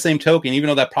 But by that same token, even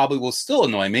though that probably will still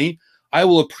annoy me, I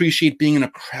will appreciate being in a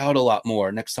crowd a lot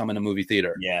more next time in a movie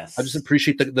theater. Yes. I just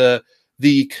appreciate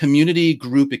the community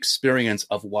group experience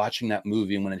of watching that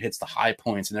movie, and when it hits the high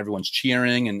points and everyone's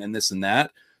cheering and this and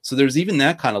that. So there's even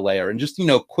that kind of layer. And just,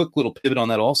 quick little pivot on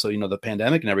that also, the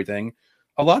pandemic and everything.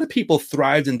 A lot of people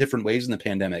thrived in different ways in the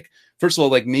pandemic. First of all,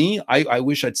 like me, I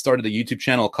wish I'd started a YouTube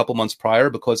channel a couple months prior,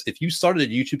 because if you started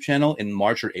a YouTube channel in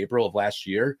March or April of last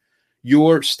year,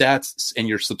 your stats and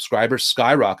your subscribers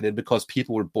skyrocketed because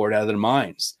people were bored out of their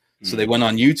minds. So they went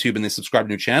on YouTube and they subscribed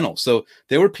to new channels. So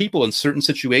there were people in certain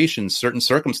situations, certain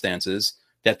circumstances,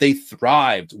 that they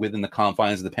thrived within the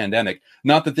confines of the pandemic.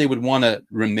 Not that they would want to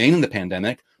remain in the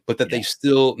pandemic, but that they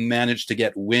still managed to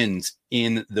get wins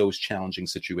in those challenging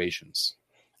situations.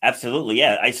 Absolutely.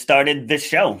 Yeah. I started this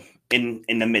show in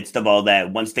the midst of all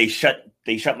that once they shut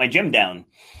my gym down,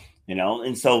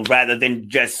 and so rather than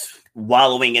just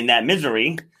wallowing in that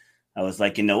misery, I was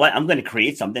like, you know what, I'm going to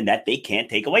create something that they can't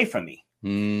take away from me. I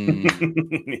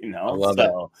love it.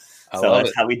 So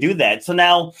that's how we do that. So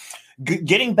now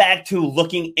getting back to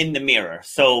looking in the mirror.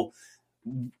 So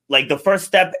like the first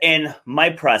step in my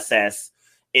process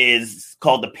is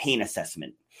called the pain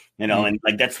assessment, and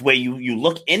like that's where you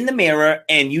look in the mirror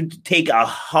and you take a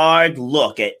hard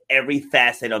look at every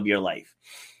facet of your life.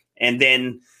 And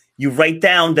then you write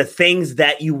down the things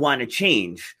that you want to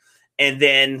change. And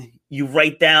then you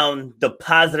write down the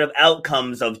positive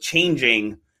outcomes of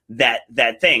changing that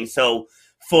thing. So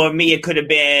for me, it could have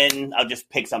been, I'll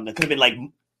just pick something. It could have been like,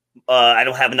 I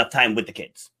don't have enough time with the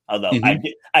kids. Although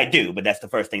I do, but that's the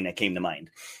first thing that came to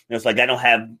mind. It's like, I don't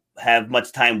have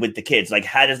much time with the kids. Like,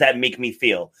 how does that make me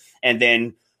feel? And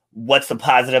then what's the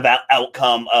positive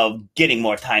outcome of getting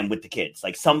more time with the kids?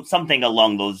 Like something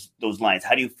along those lines.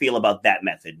 How do you feel about that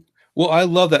method? Well, I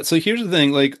love that. So here's the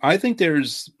thing. Like, I think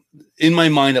there's, in my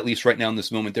mind, at least right now in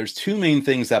this moment, there's two main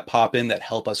things that pop in that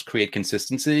help us create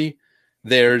consistency.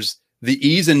 There's the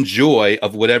ease and joy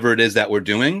of whatever it is that we're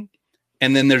doing.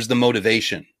 And then there's the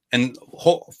motivation. And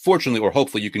fortunately, or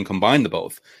hopefully, you can combine the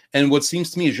both. And what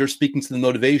seems to me is you're speaking to the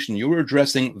motivation. You were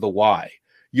addressing the why.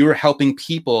 You were helping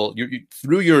people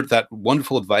through that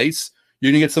wonderful advice.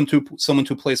 You're going to get someone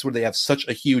to a place where they have such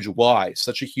a huge why,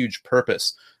 such a huge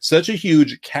purpose, such a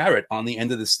huge carrot on the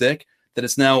end of the stick that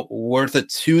it's now worth it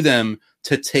to them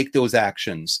to take those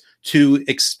actions, to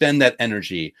expend that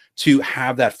energy, to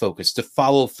have that focus, to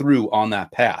follow through on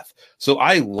that path. So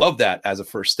I love that as a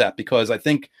first step, because I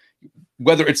think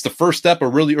whether it's the first step or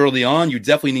really early on, you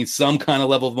definitely need some kind of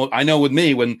level of I know with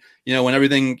me, when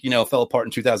everything, fell apart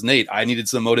in 2008, I needed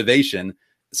some motivation.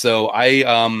 So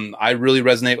I really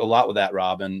resonate a lot with that,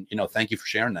 Rob. And, thank you for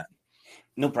sharing that.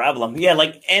 No problem. Yeah.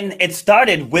 And it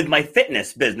started with my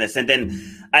fitness business. And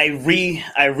then I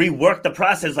reworked the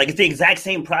process. Like, it's the exact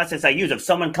same process I use. If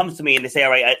someone comes to me and they say, all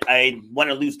right, I want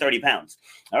to lose 30 pounds.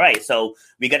 All right. So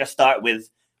we got to start with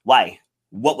why.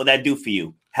 What will that do for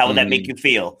you? How will that make you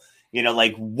feel?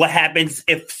 Like, what happens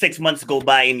if 6 months go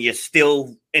by and you're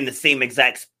still in the same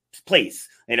exact place?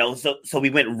 So we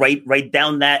went right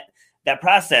down that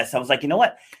process. I was like, you know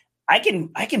what? I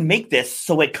can make this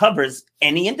so it covers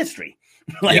any industry.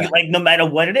 Like no matter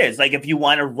what it is. Like, if you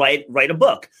want to write a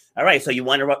book. All right. So you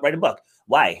want to write a book.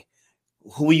 Why?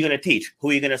 Who are you going to teach?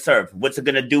 Who are you going to serve? What's it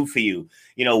going to do for you?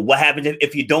 What happens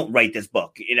if you don't write this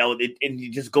book? And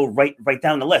you just go right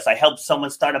down the list. I helped someone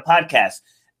start a podcast.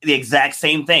 The exact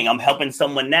same thing. I'm helping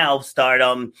someone now start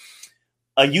a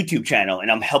YouTube channel,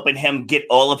 and I'm helping him get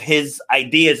all of his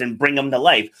ideas and bring them to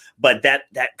life. But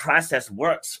that process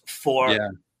works for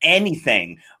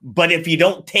anything. But if you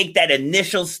don't take that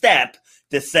initial step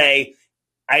to say,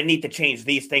 I need to change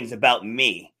these things about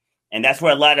me. And that's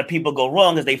where a lot of people go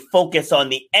wrong, is they focus on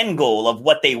the end goal of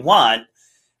what they want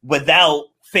without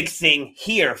fixing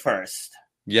here first.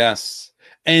 Yes.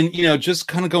 And, just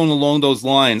kind of going along those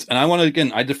lines. And I want to,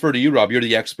 again, I defer to you, Rob. You're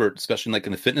the expert, especially like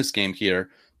in the fitness game here.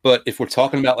 But if we're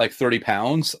talking about like 30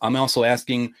 pounds, I'm also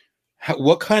asking,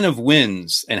 what kind of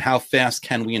wins and how fast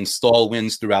can we install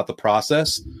wins throughout the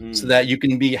process so that you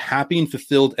can be happy and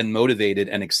fulfilled and motivated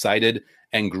and excited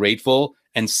and grateful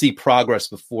and see progress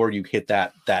before you hit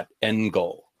that end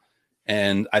goal?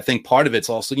 And I think part of it's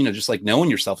also, just like knowing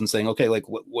yourself and saying, okay, like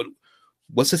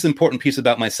what's this important piece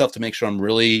about myself to make sure I'm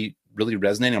really, really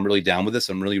resonating. I'm really down with this.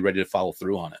 I'm really ready to follow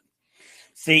through on it.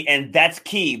 See, and that's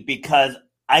key, because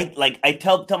I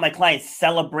tell my clients,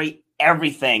 celebrate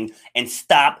everything and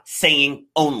stop saying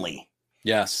only.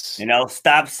 Yes.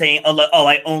 Stop saying, oh,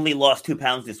 I only lost 2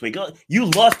 pounds this week. You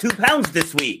lost 2 pounds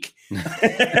this week.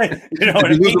 Did you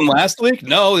lose them last week?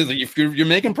 No, if you're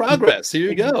making progress, here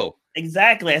you go.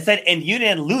 Exactly. I said, and you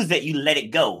didn't lose it. You let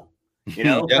it go,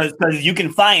 because you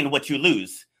can find what you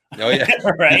lose. Oh, yeah.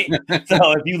 Right.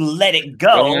 So if you let it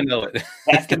go, I know it.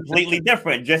 That's completely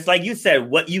different. Just like you said,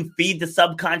 what you feed the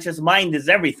subconscious mind is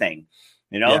everything.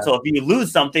 So if you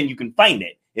lose something, you can find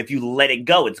it. If you let it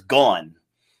go, it's gone.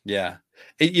 Yeah.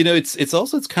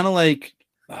 It's kind of like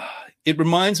it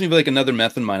reminds me of like another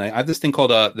method of mine. I have this thing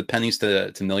called the pennies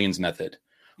to millions method,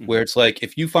 where it's like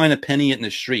if you find a penny in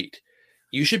the street,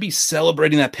 you should be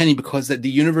celebrating that penny because the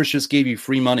universe just gave you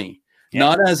free money,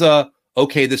 not as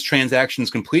okay, this transaction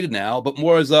is completed now, but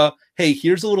more as hey,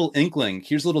 here's a little inkling,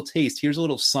 here's a little taste, here's a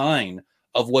little sign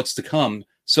of what's to come.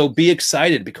 So be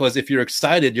excited, because if you're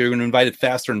excited, you're going to invite it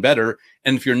faster and better.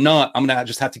 And if you're not, I'm going to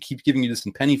just have to keep giving you this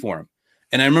in penny form.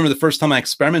 And I remember the first time I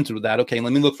experimented with that. Okay,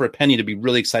 let me look for a penny to be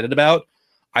really excited about.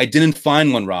 I didn't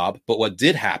find one, Rob. But what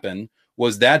did happen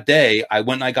was that day I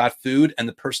went and I got food and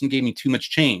the person gave me too much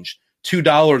change,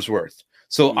 $2 worth.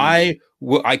 So I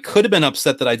could have been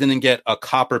upset that I didn't get a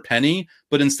copper penny,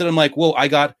 but instead I'm like, whoa, I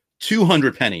got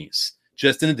 200 pennies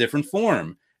just in a different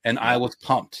form. And I was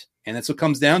pumped. And that's what it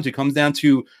comes down to. It comes down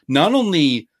to not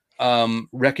only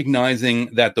recognizing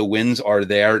that the wins are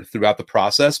there throughout the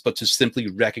process, but to simply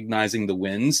recognizing the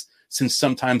wins, since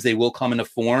sometimes they will come in a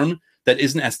form that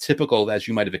isn't as typical as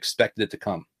you might have expected it to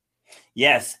come.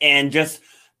 Yes. And just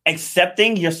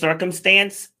accepting your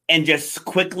circumstance and just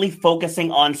quickly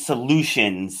focusing on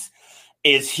solutions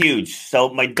is huge. So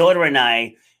my daughter and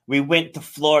I, we went to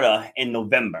Florida in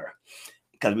November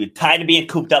because we were tired of being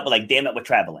cooped up. But like, damn it, we're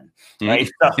traveling, right?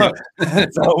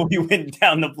 So we went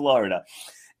down to Florida.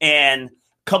 And a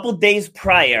couple days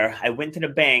prior, I went to the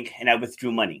bank and I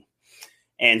withdrew money.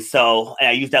 And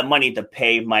I used that money to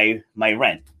pay my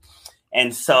rent.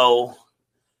 And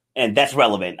that's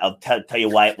relevant. I'll tell you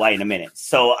why in a minute.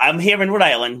 So I'm here in Rhode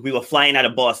Island. We were flying out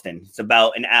of Boston. It's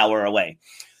about an hour away.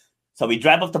 So we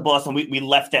drive up to Boston. We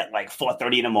left at like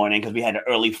 4:30 in the morning because we had an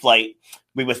early flight.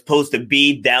 We were supposed to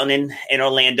be down in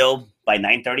Orlando by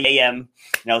 9:30 a.m.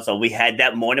 So we had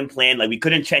that morning planned. Like, we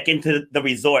couldn't check into the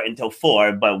resort until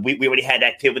 4, but we already had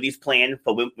activities planned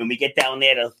for when we get down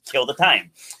there to kill the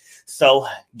time. So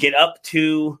get up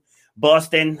to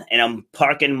Boston, and I'm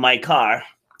parking my car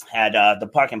at the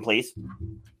parking place.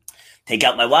 Take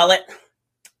out my wallet.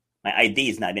 My ID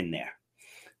is not in there.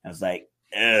 I was like,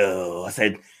 oh. I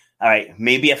said, all right,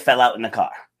 maybe I fell out in the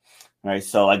car. All right,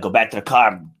 so I go back to the car,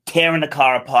 I'm tearing the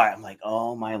car apart. I'm like,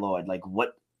 oh my Lord, like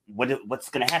what's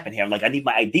going to happen here? I'm like, I need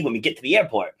my ID when we get to the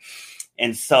airport.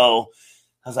 And so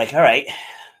I was like, all right,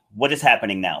 what is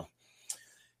happening now?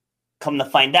 Come to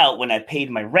find out, when I paid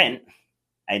my rent,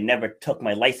 I never took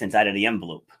my license out of the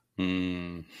envelope.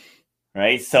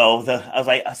 Right. So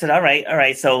I said, all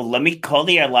right. So let me call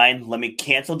the airline. Let me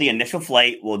cancel the initial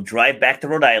flight. We'll drive back to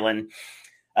Rhode Island.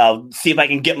 See if I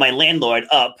can get my landlord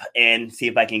up and see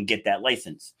if I can get that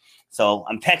license. So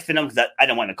I'm texting him because I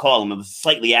didn't want to call him. It was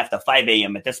slightly after 5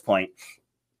 a.m. at this point.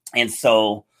 And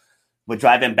so we're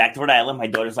driving back to Rhode Island. My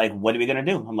daughter's like, what are we going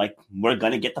to do? I'm like, we're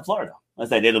going to get to Florida. I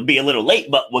said, it'll be a little late,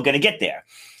 but we're going to get there.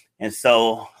 And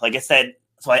so, like I said,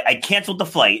 I canceled the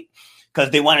flight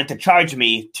because they wanted to charge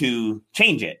me to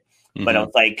change it. Mm-hmm. But I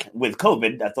was like, with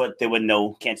COVID, I thought there were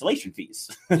no cancellation fees.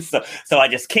 So I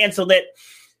just canceled it.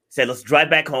 Said, let's drive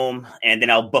back home, and then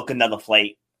I'll book another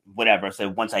flight, whatever. So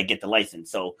once I get the license.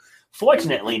 So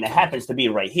fortunately, and it happens to be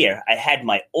right here, I had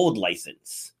my old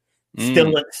license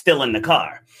still in the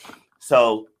car.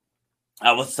 So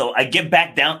I get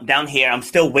back down here. I'm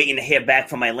still waiting to hear back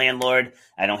from my landlord.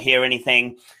 I don't hear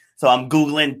anything. So I'm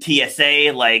Googling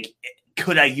TSA, like,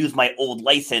 could I use my old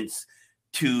license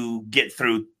to get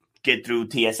through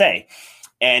TSA?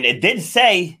 And it did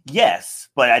say yes,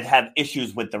 but I'd have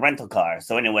issues with the rental car.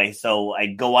 So anyway, I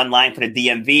go online for the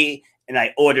DMV and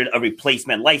I ordered a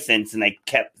replacement license, and I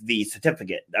kept the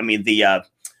certificate. I mean, the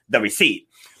receipt.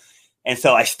 And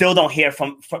so I still don't hear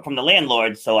from the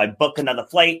landlord. So I book another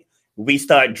flight. We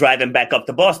start driving back up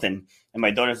to Boston, and my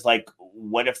daughter's like,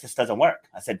 what if this doesn't work?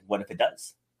 I said, what if it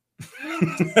does?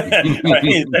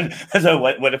 Right? So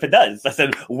what if it does? I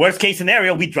said, worst case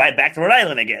scenario, we drive back to Rhode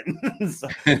Island again. so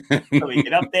we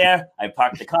get up there, I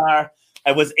park the car.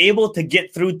 I was able to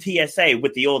get through TSA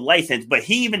with the old license, but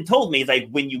he even told me, like,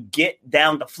 when you get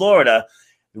down to Florida,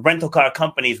 rental car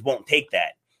companies won't take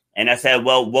that. And I said,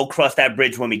 well, we'll cross that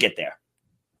bridge when we get there.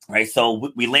 Right.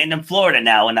 So we land in Florida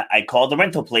now, and I called the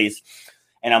rental place,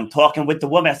 and I'm talking with the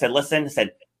woman. I said, listen,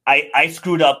 I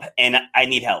screwed up and I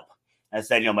need help. I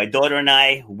said, my daughter and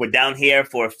I were down here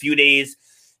for a few days,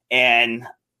 and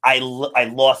I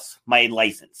lost my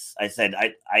license. I said,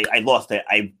 I lost it.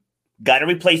 I got a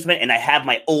replacement, and I have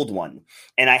my old one,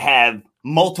 and I have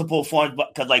multiple forms,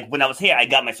 because like when I was here, I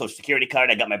got my social security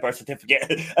card, I got my birth certificate.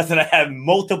 I said, I have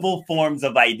multiple forms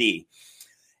of ID.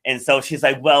 And so she's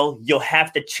like, well, you'll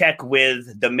have to check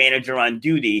with the manager on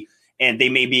duty, and they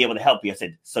may be able to help you. I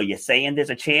said, so you're saying there's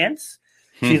a chance?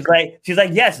 She's like,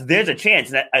 yes, there's a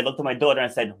chance. And I looked at my daughter and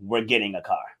I said, we're getting a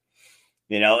car.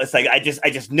 It's like, I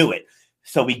just knew it.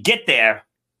 So we get there,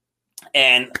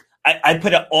 and I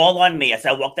put it all on me.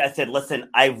 I walked out, I said, listen,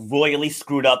 I royally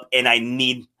screwed up, and I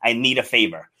need a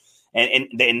favor. And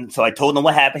then so I told him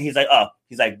what happened. He's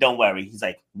like, don't worry. He's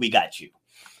like, we got you.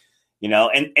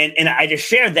 And I just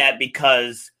shared that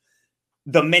because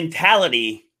the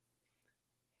mentality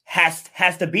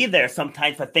has to be there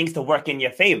sometimes for things to work in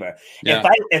your favor. Yeah.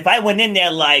 If I went in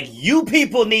there like, you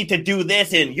people need to do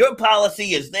this and your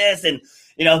policy is this, and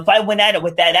if I went at it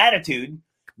with that attitude,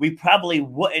 we probably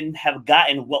wouldn't have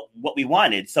gotten what we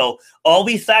wanted. So all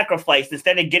we sacrificed,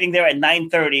 instead of getting there at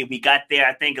 9:30, we got there,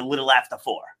 I think, a little after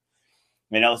 4.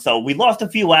 So we lost a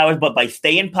few hours, but by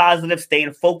staying positive,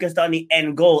 staying focused on the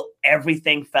end goal,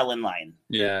 everything fell in line.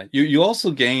 Yeah. You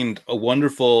also gained a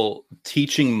wonderful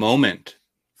teaching moment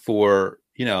for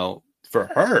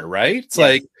her, right? It's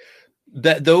like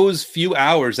that those few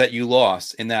hours that you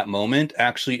lost in that moment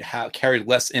actually carried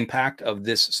less impact of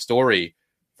this story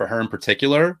for her in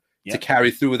particular to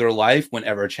carry through with her life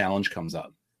whenever a challenge comes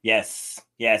up. Yes,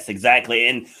 exactly.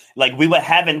 And like we were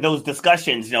having those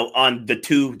discussions, on the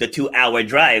 2-hour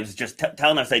drives, just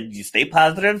telling us that you stay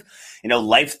positive.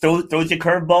 Life throws you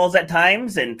curveballs at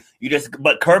times, and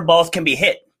but curveballs can be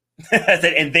hit,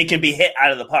 and they can be hit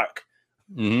out of the park.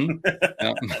 Mm-hmm.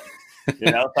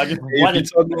 So I just wanted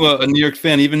to talk to a New York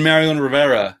fan. Even Mariano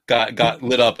Rivera got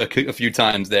lit up a few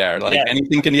times there. Like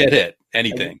anything can get hit.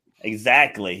 Anything.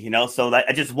 Exactly. So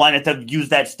I just wanted to use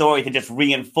that story to just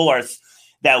reinforce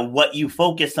that what you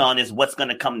focus on is what's going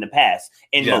to come to pass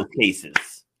in most cases.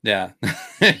 Yeah.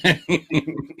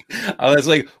 I was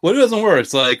like, what if it doesn't work?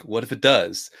 It's like, what if it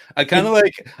does? I kind of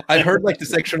I heard the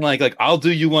section like, I'll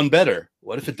do you one better.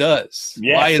 What if it does?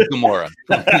 Yeah. Why is Gomorrah?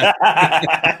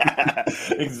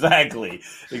 Exactly.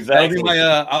 That'll be my,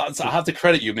 I'll have to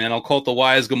credit you, man. I'll call it the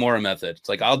Why is Gomorrah method. It's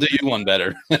like, I'll do you one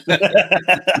better.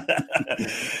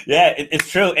 Yeah,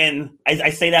 it's true. And I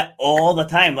say that all the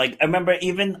time. Like, I remember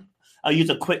I'll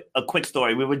use a quick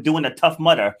story. We were doing a Tough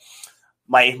Mudder.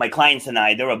 My clients and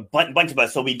I, there were a bunch of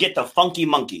us. So we get the Funky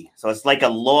Monkey. So it's like a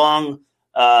long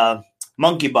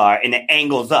monkey bar, and it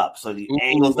angles up. So the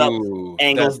angles up,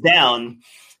 angles down.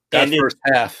 That first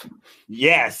half.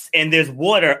 Yes. And there's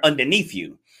water underneath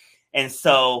you. And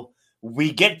so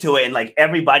we get to it, and like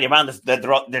everybody around us,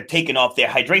 they're taking off their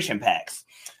hydration packs.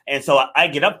 And so I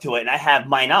get up to it, and I have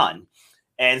mine on.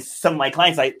 And some of my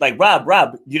clients like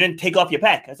Rob, you didn't take off your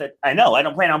pack. I said, I know, I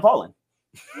don't plan on falling.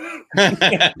 That's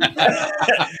good.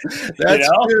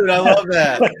 I love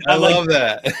that. I love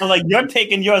that. I'm like, you're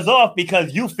taking yours off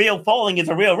because you feel falling is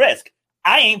a real risk.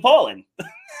 I ain't falling.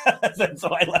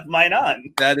 So I left mine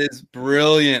on. That is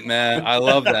brilliant, man. I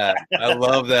love that. I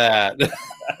love that.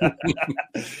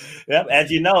 Yep. As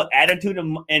you know, attitude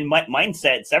and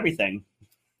mindset, it's everything.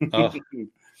 Oh.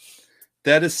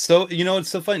 That is so, it's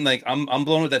so funny. Like I'm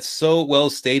blown away. That's so well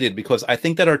stated, because I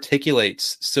think that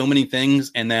articulates so many things,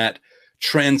 and that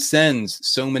transcends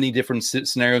so many different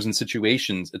scenarios and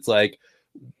situations. It's like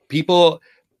because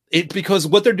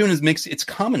what they're doing it's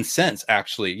common sense,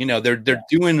 actually. They're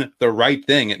doing the right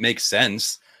thing. It makes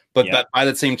sense. But by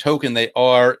the same token, they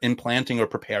are implanting or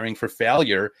preparing for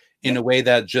failure in a way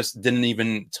that just didn't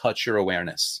even touch your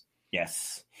awareness.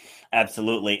 Yes,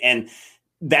 absolutely. And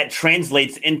that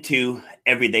translates into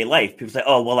everyday life. People say,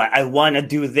 oh, well, I want to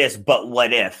do this, but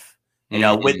what if?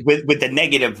 With the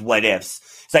negative what ifs.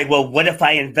 It's like, well, what if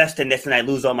I invest in this and I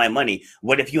lose all my money?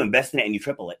 What if you invest in it and you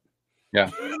triple it? Yeah.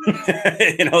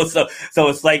 So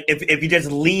it's like, if you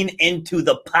just lean into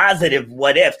the positive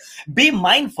what if, be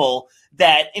mindful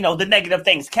that, the negative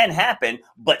things can happen,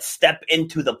 but step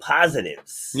into the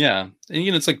positives. Yeah.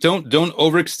 And, it's like, don't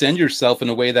overextend yourself in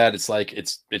a way that it's like,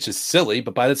 it's just silly.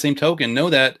 But by the same token, know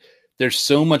that there's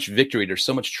so much victory. There's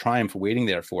so much triumph waiting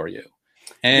there for you.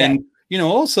 And,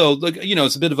 also, like,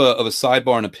 it's a bit of a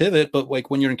sidebar and a pivot, but like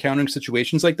when you're encountering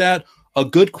situations like that, a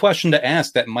good question to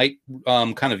ask that might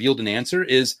kind of yield an answer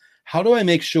is, how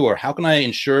can I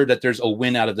ensure that there's a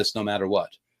win out of this no matter what?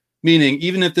 Meaning,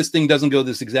 even if this thing doesn't go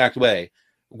this exact way,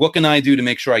 what can I do to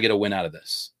make sure I get a win out of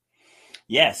this?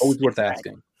 Yes. Always worth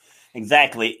asking.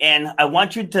 Exactly. And I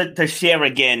want you to share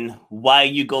again why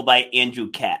you go by Andrew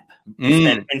Cap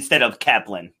instead of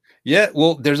Kaplan. Yeah,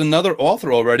 well, there's another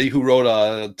author already who wrote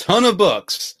a ton of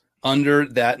books under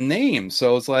that name.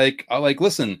 So it's like,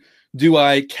 listen, do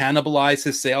I cannibalize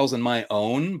his sales in my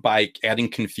own by adding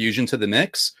confusion to the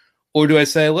mix? Or do I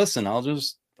say, listen, I'll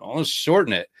just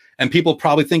shorten it? And people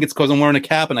probably think it's because I'm wearing a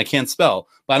cap and I can't spell,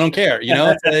 but I don't care.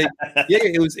 It's like,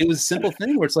 it was a simple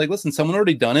thing where it's like, listen, someone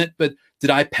already done it, but did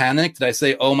I panic? Did I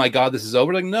say, oh my God, this is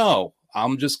over? Like, no,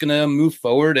 I'm just going to move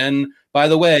forward. And by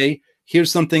the way,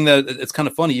 here's something that it's kind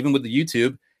of funny, even with the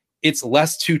YouTube, it's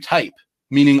less to type.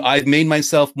 meaning I've made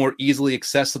myself more easily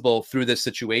accessible through this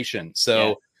situation.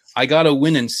 So I got to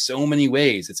win in so many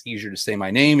ways. It's easier to say my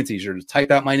name. It's easier to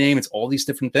type out my name. It's all these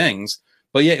different things.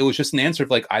 But yeah, it was just an answer of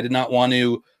like, I did not want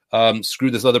to screw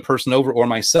this other person over or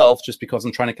myself just because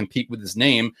I'm trying to compete with this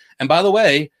name. And by the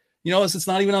way, you know, it's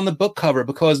not even on the book cover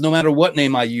because no matter what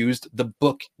name I used, the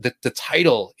book, the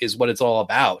title is what it's all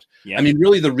about. Yeah. I mean,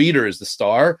 really the reader is the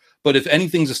star, but if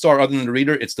anything's a star other than the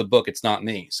reader, it's the book. It's not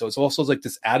me. So it's also like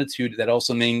this attitude that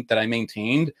also that I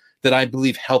maintained that I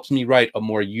believe helps me write a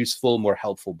more useful, more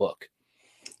helpful book.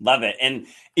 Love it. And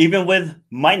even with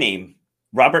my name,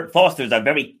 Robert Foster is a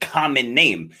very common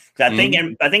name. I think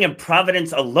in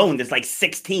Providence alone, there's like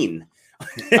 16.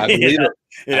 I believe it.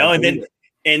 You know,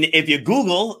 and if you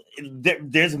Google,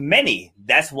 there's many.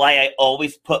 That's why I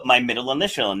always put my middle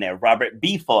initial in there, Robert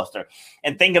B. Foster.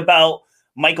 And think about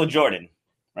Michael Jordan,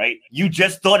 right? You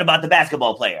just thought about the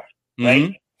basketball player, right?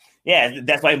 Mm-hmm. Yeah,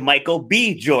 that's why Michael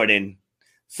B. Jordan.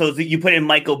 So you put in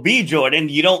Michael B. Jordan,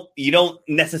 you don't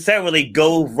necessarily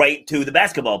go right to the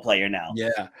basketball player now.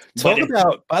 Yeah.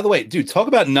 By the way, dude, talk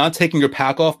about not taking your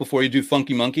pack off before you do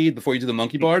Funky Monkey, before you do the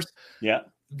monkey bars. Yeah.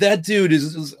 That dude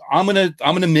is I'm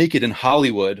gonna make it in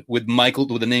Hollywood with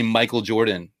the name Michael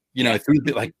Jordan. You know,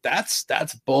 like that's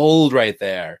bold right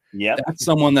there. Yeah, that's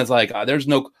someone that's like,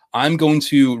 I'm going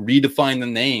to redefine the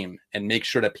name and make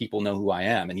sure that people know who I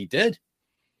am, and he did.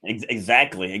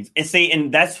 Exactly. And see,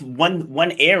 and that's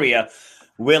one area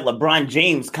where LeBron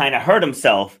James kind of hurt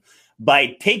himself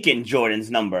by taking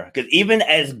Jordan's number, because even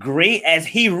as great as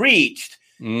he reached,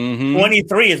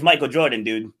 23 is Michael Jordan,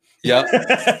 dude. Yeah.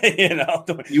 You know,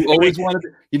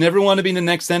 you never want to be the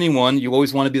next anyone. You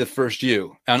always want to be the first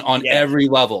you on every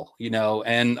level, you know,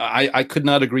 and I could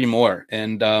not agree more.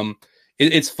 And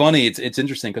it's funny. It's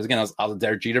interesting because, again, I was a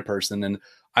Derek Jeter person, and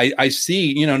I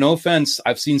see, you know, no offense,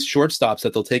 I've seen shortstops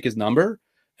that they'll take his number,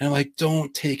 and I'm like,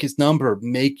 don't take his number,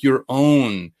 make your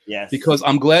own. Yes. Because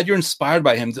I'm glad you're inspired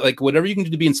by him. Like, whatever you can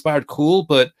do to be inspired, cool,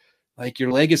 but like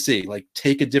your legacy, like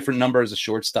take a different number as a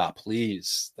shortstop,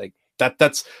 please. Like,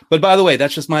 but by the way,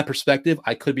 that's just my perspective.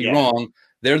 I could be wrong.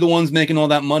 They're the ones making all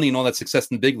that money and all that success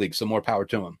in the big league. So more power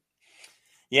to them.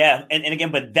 Yeah. And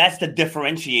again, but that's the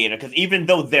differentiator, because even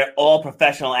though they're all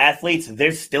professional athletes,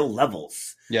 there's still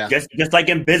levels. Yeah. Just like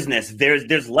in business,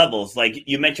 there's levels. Like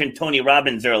you mentioned Tony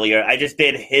Robbins earlier. I just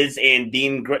did his and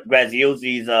Dean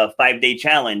Graziosi's 5-day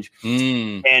challenge.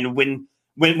 And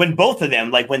when both of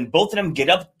them get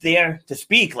up there to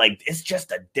speak, like it's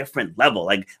just a different level.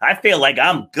 Like I feel like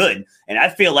I'm good, and I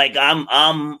feel like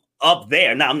I'm up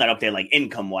there. No, I'm not up there like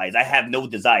income wise. I have no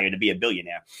desire to be a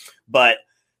billionaire, but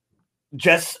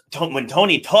just when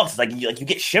Tony talks, like you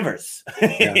get shivers.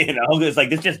 Yeah. You know, it's like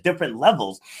there's just different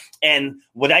levels. And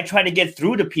what I try to get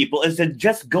through to people is to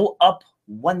just go up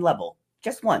one level,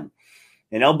 just one.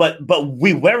 You know, but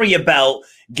we worry about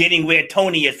getting where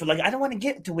Tony is. So like, I don't want to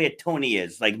get to where Tony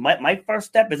is. Like my first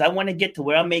step is I want to get to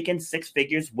where I'm making 6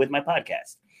 figures with my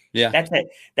podcast. Yeah,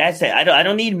 that's it. I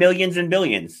don't need millions and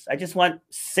billions. I just want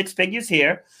 6 figures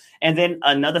here, and then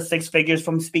another 6 figures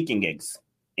from speaking gigs.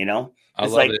 You know, I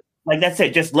love it. Like that's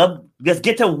it. Just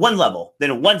get to one level.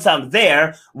 Then once I'm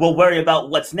there, we'll worry about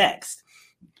what's next.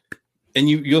 And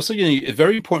you also, you know, a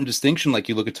very important distinction, like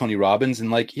you look at Tony Robbins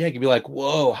and like, yeah, you could be like,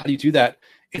 whoa, how do you do that?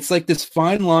 It's like this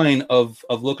fine line of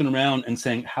looking around and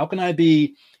saying, how can I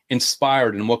be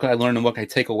inspired and what can I learn and what can I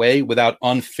take away without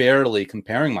unfairly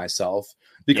comparing myself?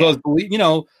 Because, you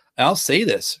know, I'll say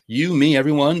this, you, me,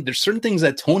 everyone, there's certain things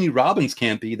that Tony Robbins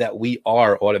can't be that we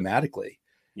are automatically.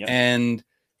 Yep. And,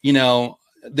 you know,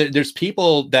 there's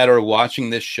people that are watching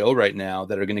this show right now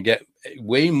that are going to get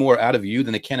way more out of you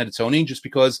than they can out of Tony, just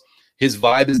because his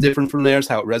vibe is different from theirs,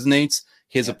 how it resonates.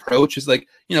 His approach is like,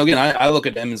 you know, again, I look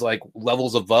at him as like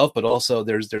levels above, but also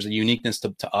there's a uniqueness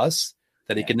to us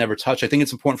that he could never touch. I think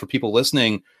it's important for people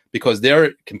listening because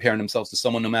they're comparing themselves to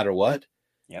someone no matter what.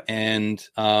 Yep. And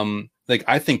like,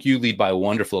 I think you lead by a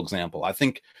wonderful example. I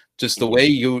think just the way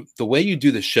you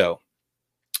do the show,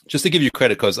 just to give you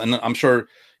credit, because I'm sure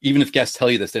even if guests tell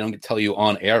you this, they don't tell you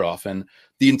on air often,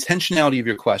 the intentionality of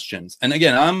your questions. And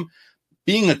again, I'm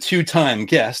being a 2-time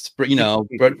guest, but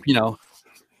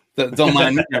don't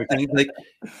mind me. Everything. Like,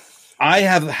 I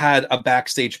have had a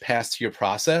backstage pass to your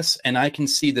process, and I can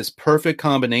see this perfect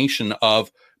combination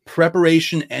of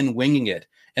preparation and winging it.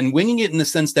 And winging it in the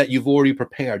sense that you've already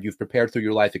prepared. You've prepared through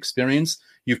your life experience.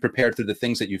 You've prepared through the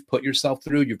things that you've put yourself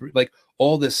through. You've like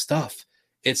all this stuff.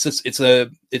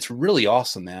 It's really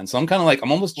awesome, man. So I'm kind of like,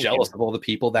 I'm almost jealous of all the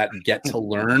people that get to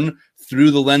learn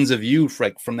through the lens of you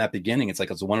from that beginning. It's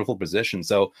like, it's a wonderful position.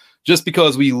 So just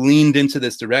because we leaned into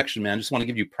this direction, man, I just want to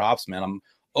give you props, man. I'm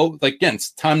like again,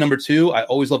 it's time number 2. I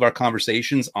always love our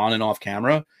conversations on and off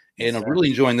camera, and I'm really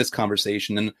enjoying this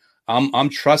conversation. And I'm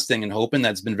trusting and hoping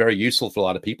that's been very useful for a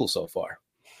lot of people so far.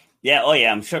 Yeah. Oh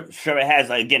yeah. I'm sure it has.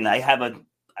 Again,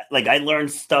 I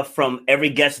learned stuff from every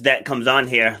guest that comes on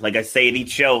here. Like I say at each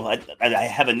show, I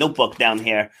have a notebook down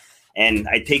here and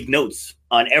I take notes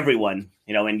on everyone,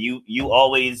 and you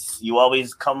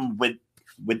always come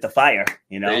with the fire,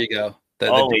 There you go.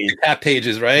 The tap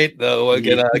pages, right?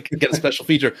 Get a special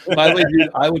feature. By the way, dude,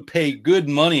 I would pay good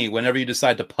money whenever you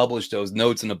decide to publish those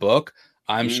notes in a book.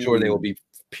 I'm sure they will be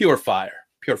pure fire.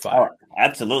 Pure fire. Oh,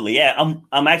 absolutely. Yeah.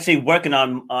 I'm actually working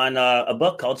on a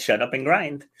book called Shut Up and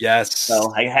Grind. Yes.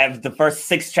 So I have the first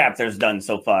 6 chapters done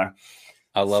so far.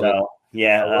 I love it.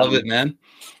 Yeah. I love it, man.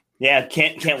 Yeah.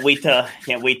 Can't wait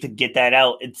to get that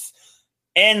out.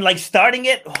 And like starting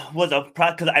it was a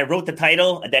process because I wrote the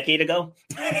title a decade ago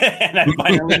and I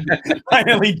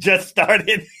finally just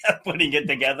started putting it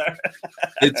together.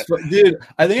 Dude,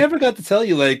 I think I forgot to tell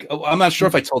you, like, I'm not sure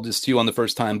if I told this to you on the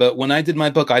first time, but when I did my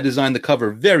book, I designed the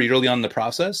cover very early on in the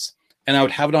process and I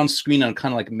would have it on screen and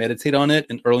kind of like meditate on it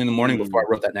and early in the morning before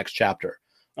I wrote that next chapter.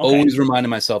 Okay. Always reminding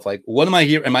myself, like, what am I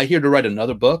here? Am I here to write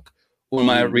another book or am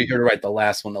I here to write the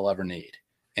last one they'll ever need?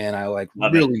 And I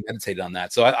really meditated on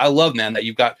that. So I love, man, that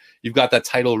you've got that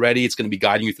title ready. It's going to be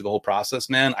guiding you through the whole process,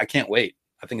 man. I can't wait.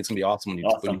 I think it's going to be awesome when you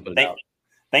put it out.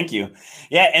 Thank you.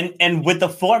 Yeah, and with the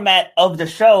format of the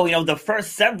show, the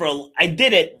first several, I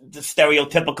did it the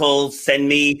stereotypical. Send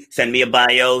me a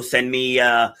bio. Send me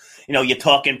your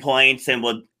talking points, and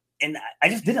I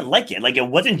just didn't like it. Like it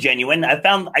wasn't genuine.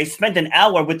 I spent an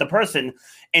hour with the person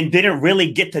and didn't really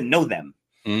get to know them.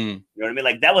 You know what I mean?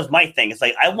 Like that was my thing. It's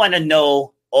like I want to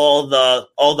know all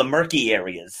the murky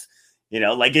areas,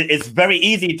 like it's very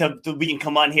easy to we can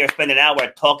come on here, spend an hour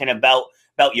talking about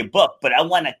your book, but I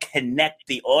want to connect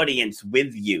the audience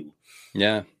with you.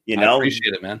 Yeah. I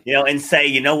appreciate it, man. And say,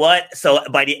 you know what? So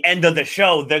by the end of the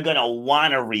show, they're going to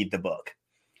want to read the book.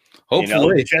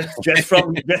 Hopefully.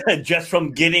 Just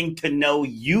from getting to know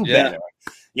you better.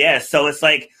 Yeah. So it's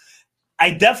like,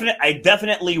 I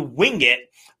definitely wing it,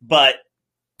 but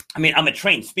I mean, I'm a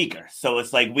trained speaker, so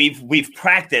it's like we've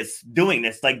practiced doing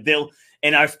this. Like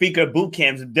in our speaker boot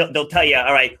camps, they'll tell you,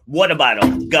 all right, water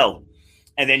bottle, go.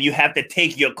 And then you have to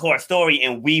take your core story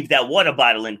and weave that water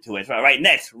bottle into it. All right,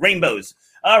 next, rainbows.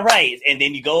 All right. And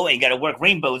then you go and you got to work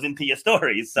rainbows into your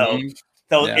stories. So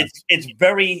it's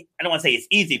very, I don't want to say it's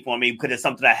easy for me because it's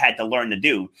something I had to learn to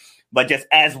do. But just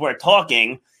as we're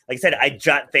talking, like I said, I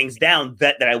jot things down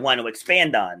that I want to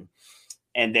expand on.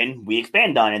 And then we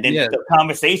expand on it. And then the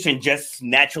conversation just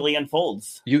naturally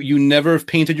unfolds. You never have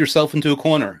painted yourself into a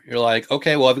corner. You're like,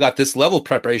 okay, well, I've got this level of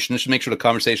preparation. I should make sure the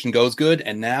conversation goes good.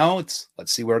 And now let's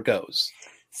see where it goes.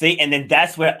 See, and then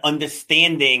that's where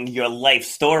understanding your life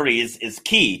stories is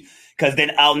key. Because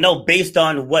then I'll know based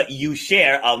on what you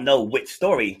share, I'll know which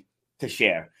story to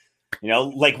share.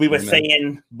 Like we were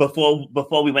saying before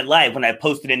we went live, when I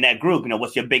posted in that group,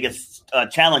 what's your biggest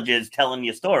challenges telling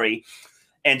your story?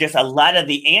 And just a lot of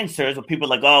the answers where people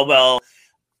are like, oh, well,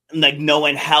 like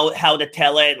knowing how to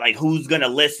tell it, like who's going to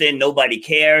listen, nobody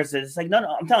cares. And it's like, no,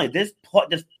 I'm telling you,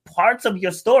 there's parts of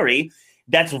your story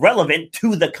that's relevant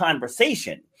to the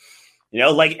conversation.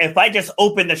 Like if I just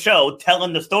open the show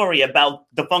telling the story about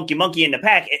the funky monkey in the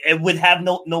pack, it would have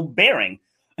no bearing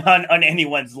on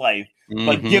anyone's life. Mm-hmm.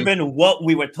 But given what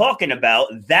we were talking about,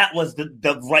 that was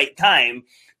the right time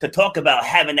to talk about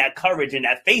having that courage and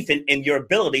that faith in your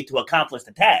ability to accomplish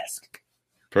the task.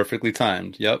 Perfectly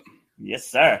timed. Yep. Yes,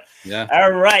 sir. Yeah.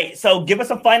 All right. So give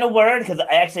us a final word because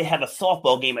I actually have a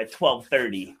softball game at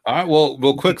 12:30. All right. Well,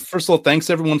 real quick. First of all, thanks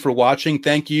everyone for watching.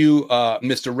 Thank you,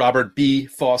 Mr. Robert B.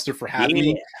 Foster, for having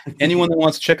me. Anyone that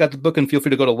wants to check out the book, and feel free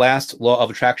to go to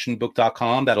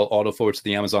lastlawofattractionbook.com. That'll auto forward to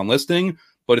the Amazon listing.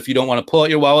 But if you don't want to pull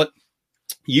out your wallet,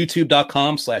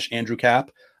 youtube.com/Andrew Cap.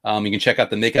 You can check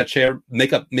out the makeup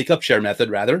chair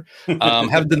method, rather. Haven't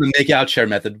done the make-out chair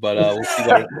method, but we'll see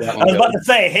where that one I was about to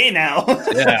say, hey now.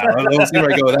 Yeah, we'll see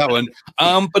where I go with that one.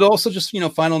 But also just,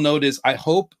 final note is I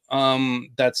hope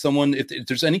that someone, if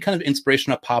there's any kind of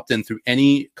inspiration that popped in through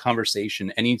any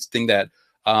conversation, anything that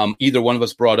either one of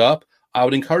us brought up, I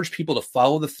would encourage people to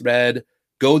follow the thread,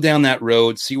 go down that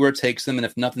road, see where it takes them. And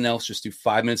if nothing else, just do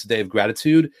 5 minutes a day of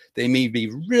gratitude. They may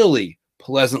be really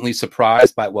pleasantly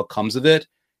surprised by what comes of it,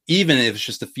 even if it's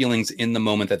just the feelings in the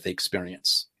moment that they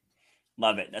experience.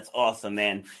 Love it. That's awesome,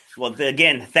 man. Well,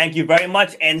 again, thank you very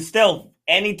much. And still,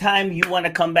 anytime you want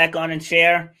to come back on and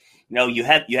share, you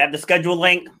have the schedule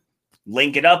link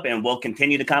it up and we'll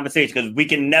continue the conversation because we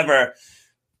can never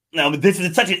No, but this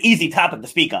is such an easy topic to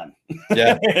speak on.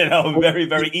 Yeah. Very,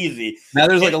 very easy. Now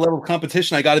there's like a level of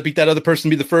competition. I got to beat that other person,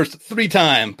 be the first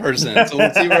 3-time person. So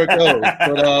let's see where it goes.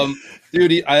 But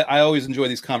dude, I always enjoy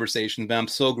these conversations, man. I'm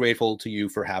so grateful to you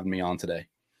for having me on today.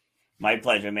 My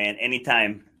pleasure, man.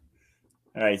 Anytime.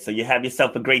 All right. So you have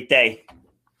yourself a great day.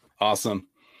 Awesome.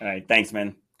 All right. Thanks,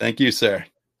 man. Thank you, sir.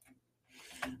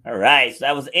 All right. So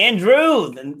that was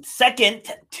Andrew, the second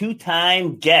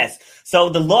 2-time guest. So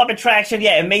the law of attraction,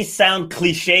 yeah, it may sound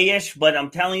cliche-ish, but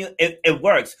I'm telling you, it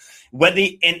works. And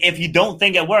if you don't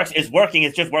think it works, it's working.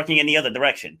 It's just working in the other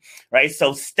direction, right?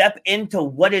 So step into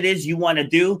what it is you want to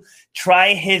do.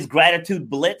 Try his gratitude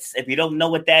blitz. If you don't know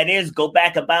what that is, go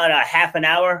back about a half an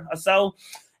hour or so,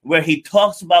 where he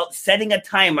talks about setting a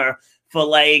timer for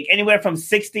like anywhere from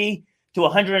 60 to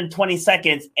 120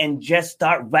 seconds and just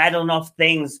start rattling off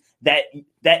things that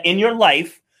in your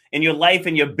life, in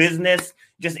your business,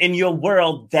 just in your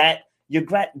world that you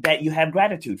have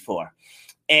gratitude for.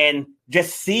 And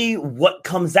just see what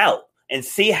comes out and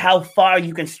see how far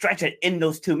you can stretch it in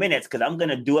those 2 minutes, because I'm going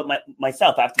to do it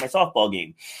myself after my softball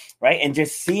game, right? And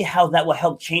just see how that will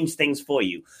help change things for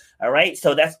you. All right.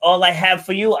 So that's all I have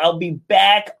for you. I'll be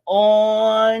back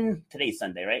on today's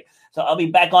Sunday, right? So I'll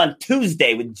be back on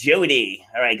Tuesday with Jody.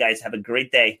 All right, guys, have a great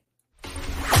day.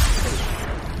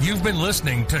 You've been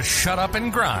listening to Shut Up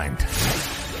and Grind.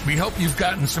 We hope you've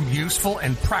gotten some useful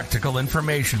and practical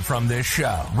information from this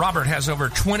show. Robert has over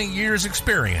 20 years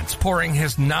experience pouring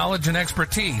his knowledge and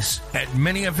expertise at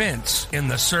many events in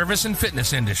the service and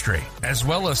fitness industry, as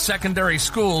well as secondary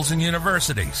schools and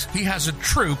universities. He has a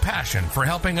true passion for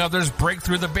helping others break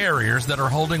through the barriers that are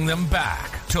holding them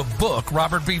back. To book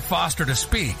Robert B. Foster to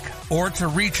speak or to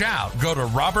reach out, go to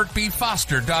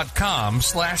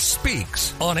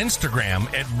robertbfoster.com/speaks, on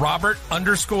Instagram at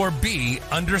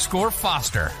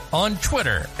Robert_B_Foster, on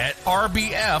Twitter at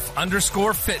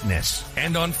RBF_fitness,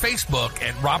 and on Facebook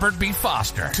at Robert B.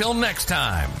 Foster. Till next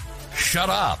time, shut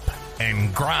up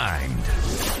and grind.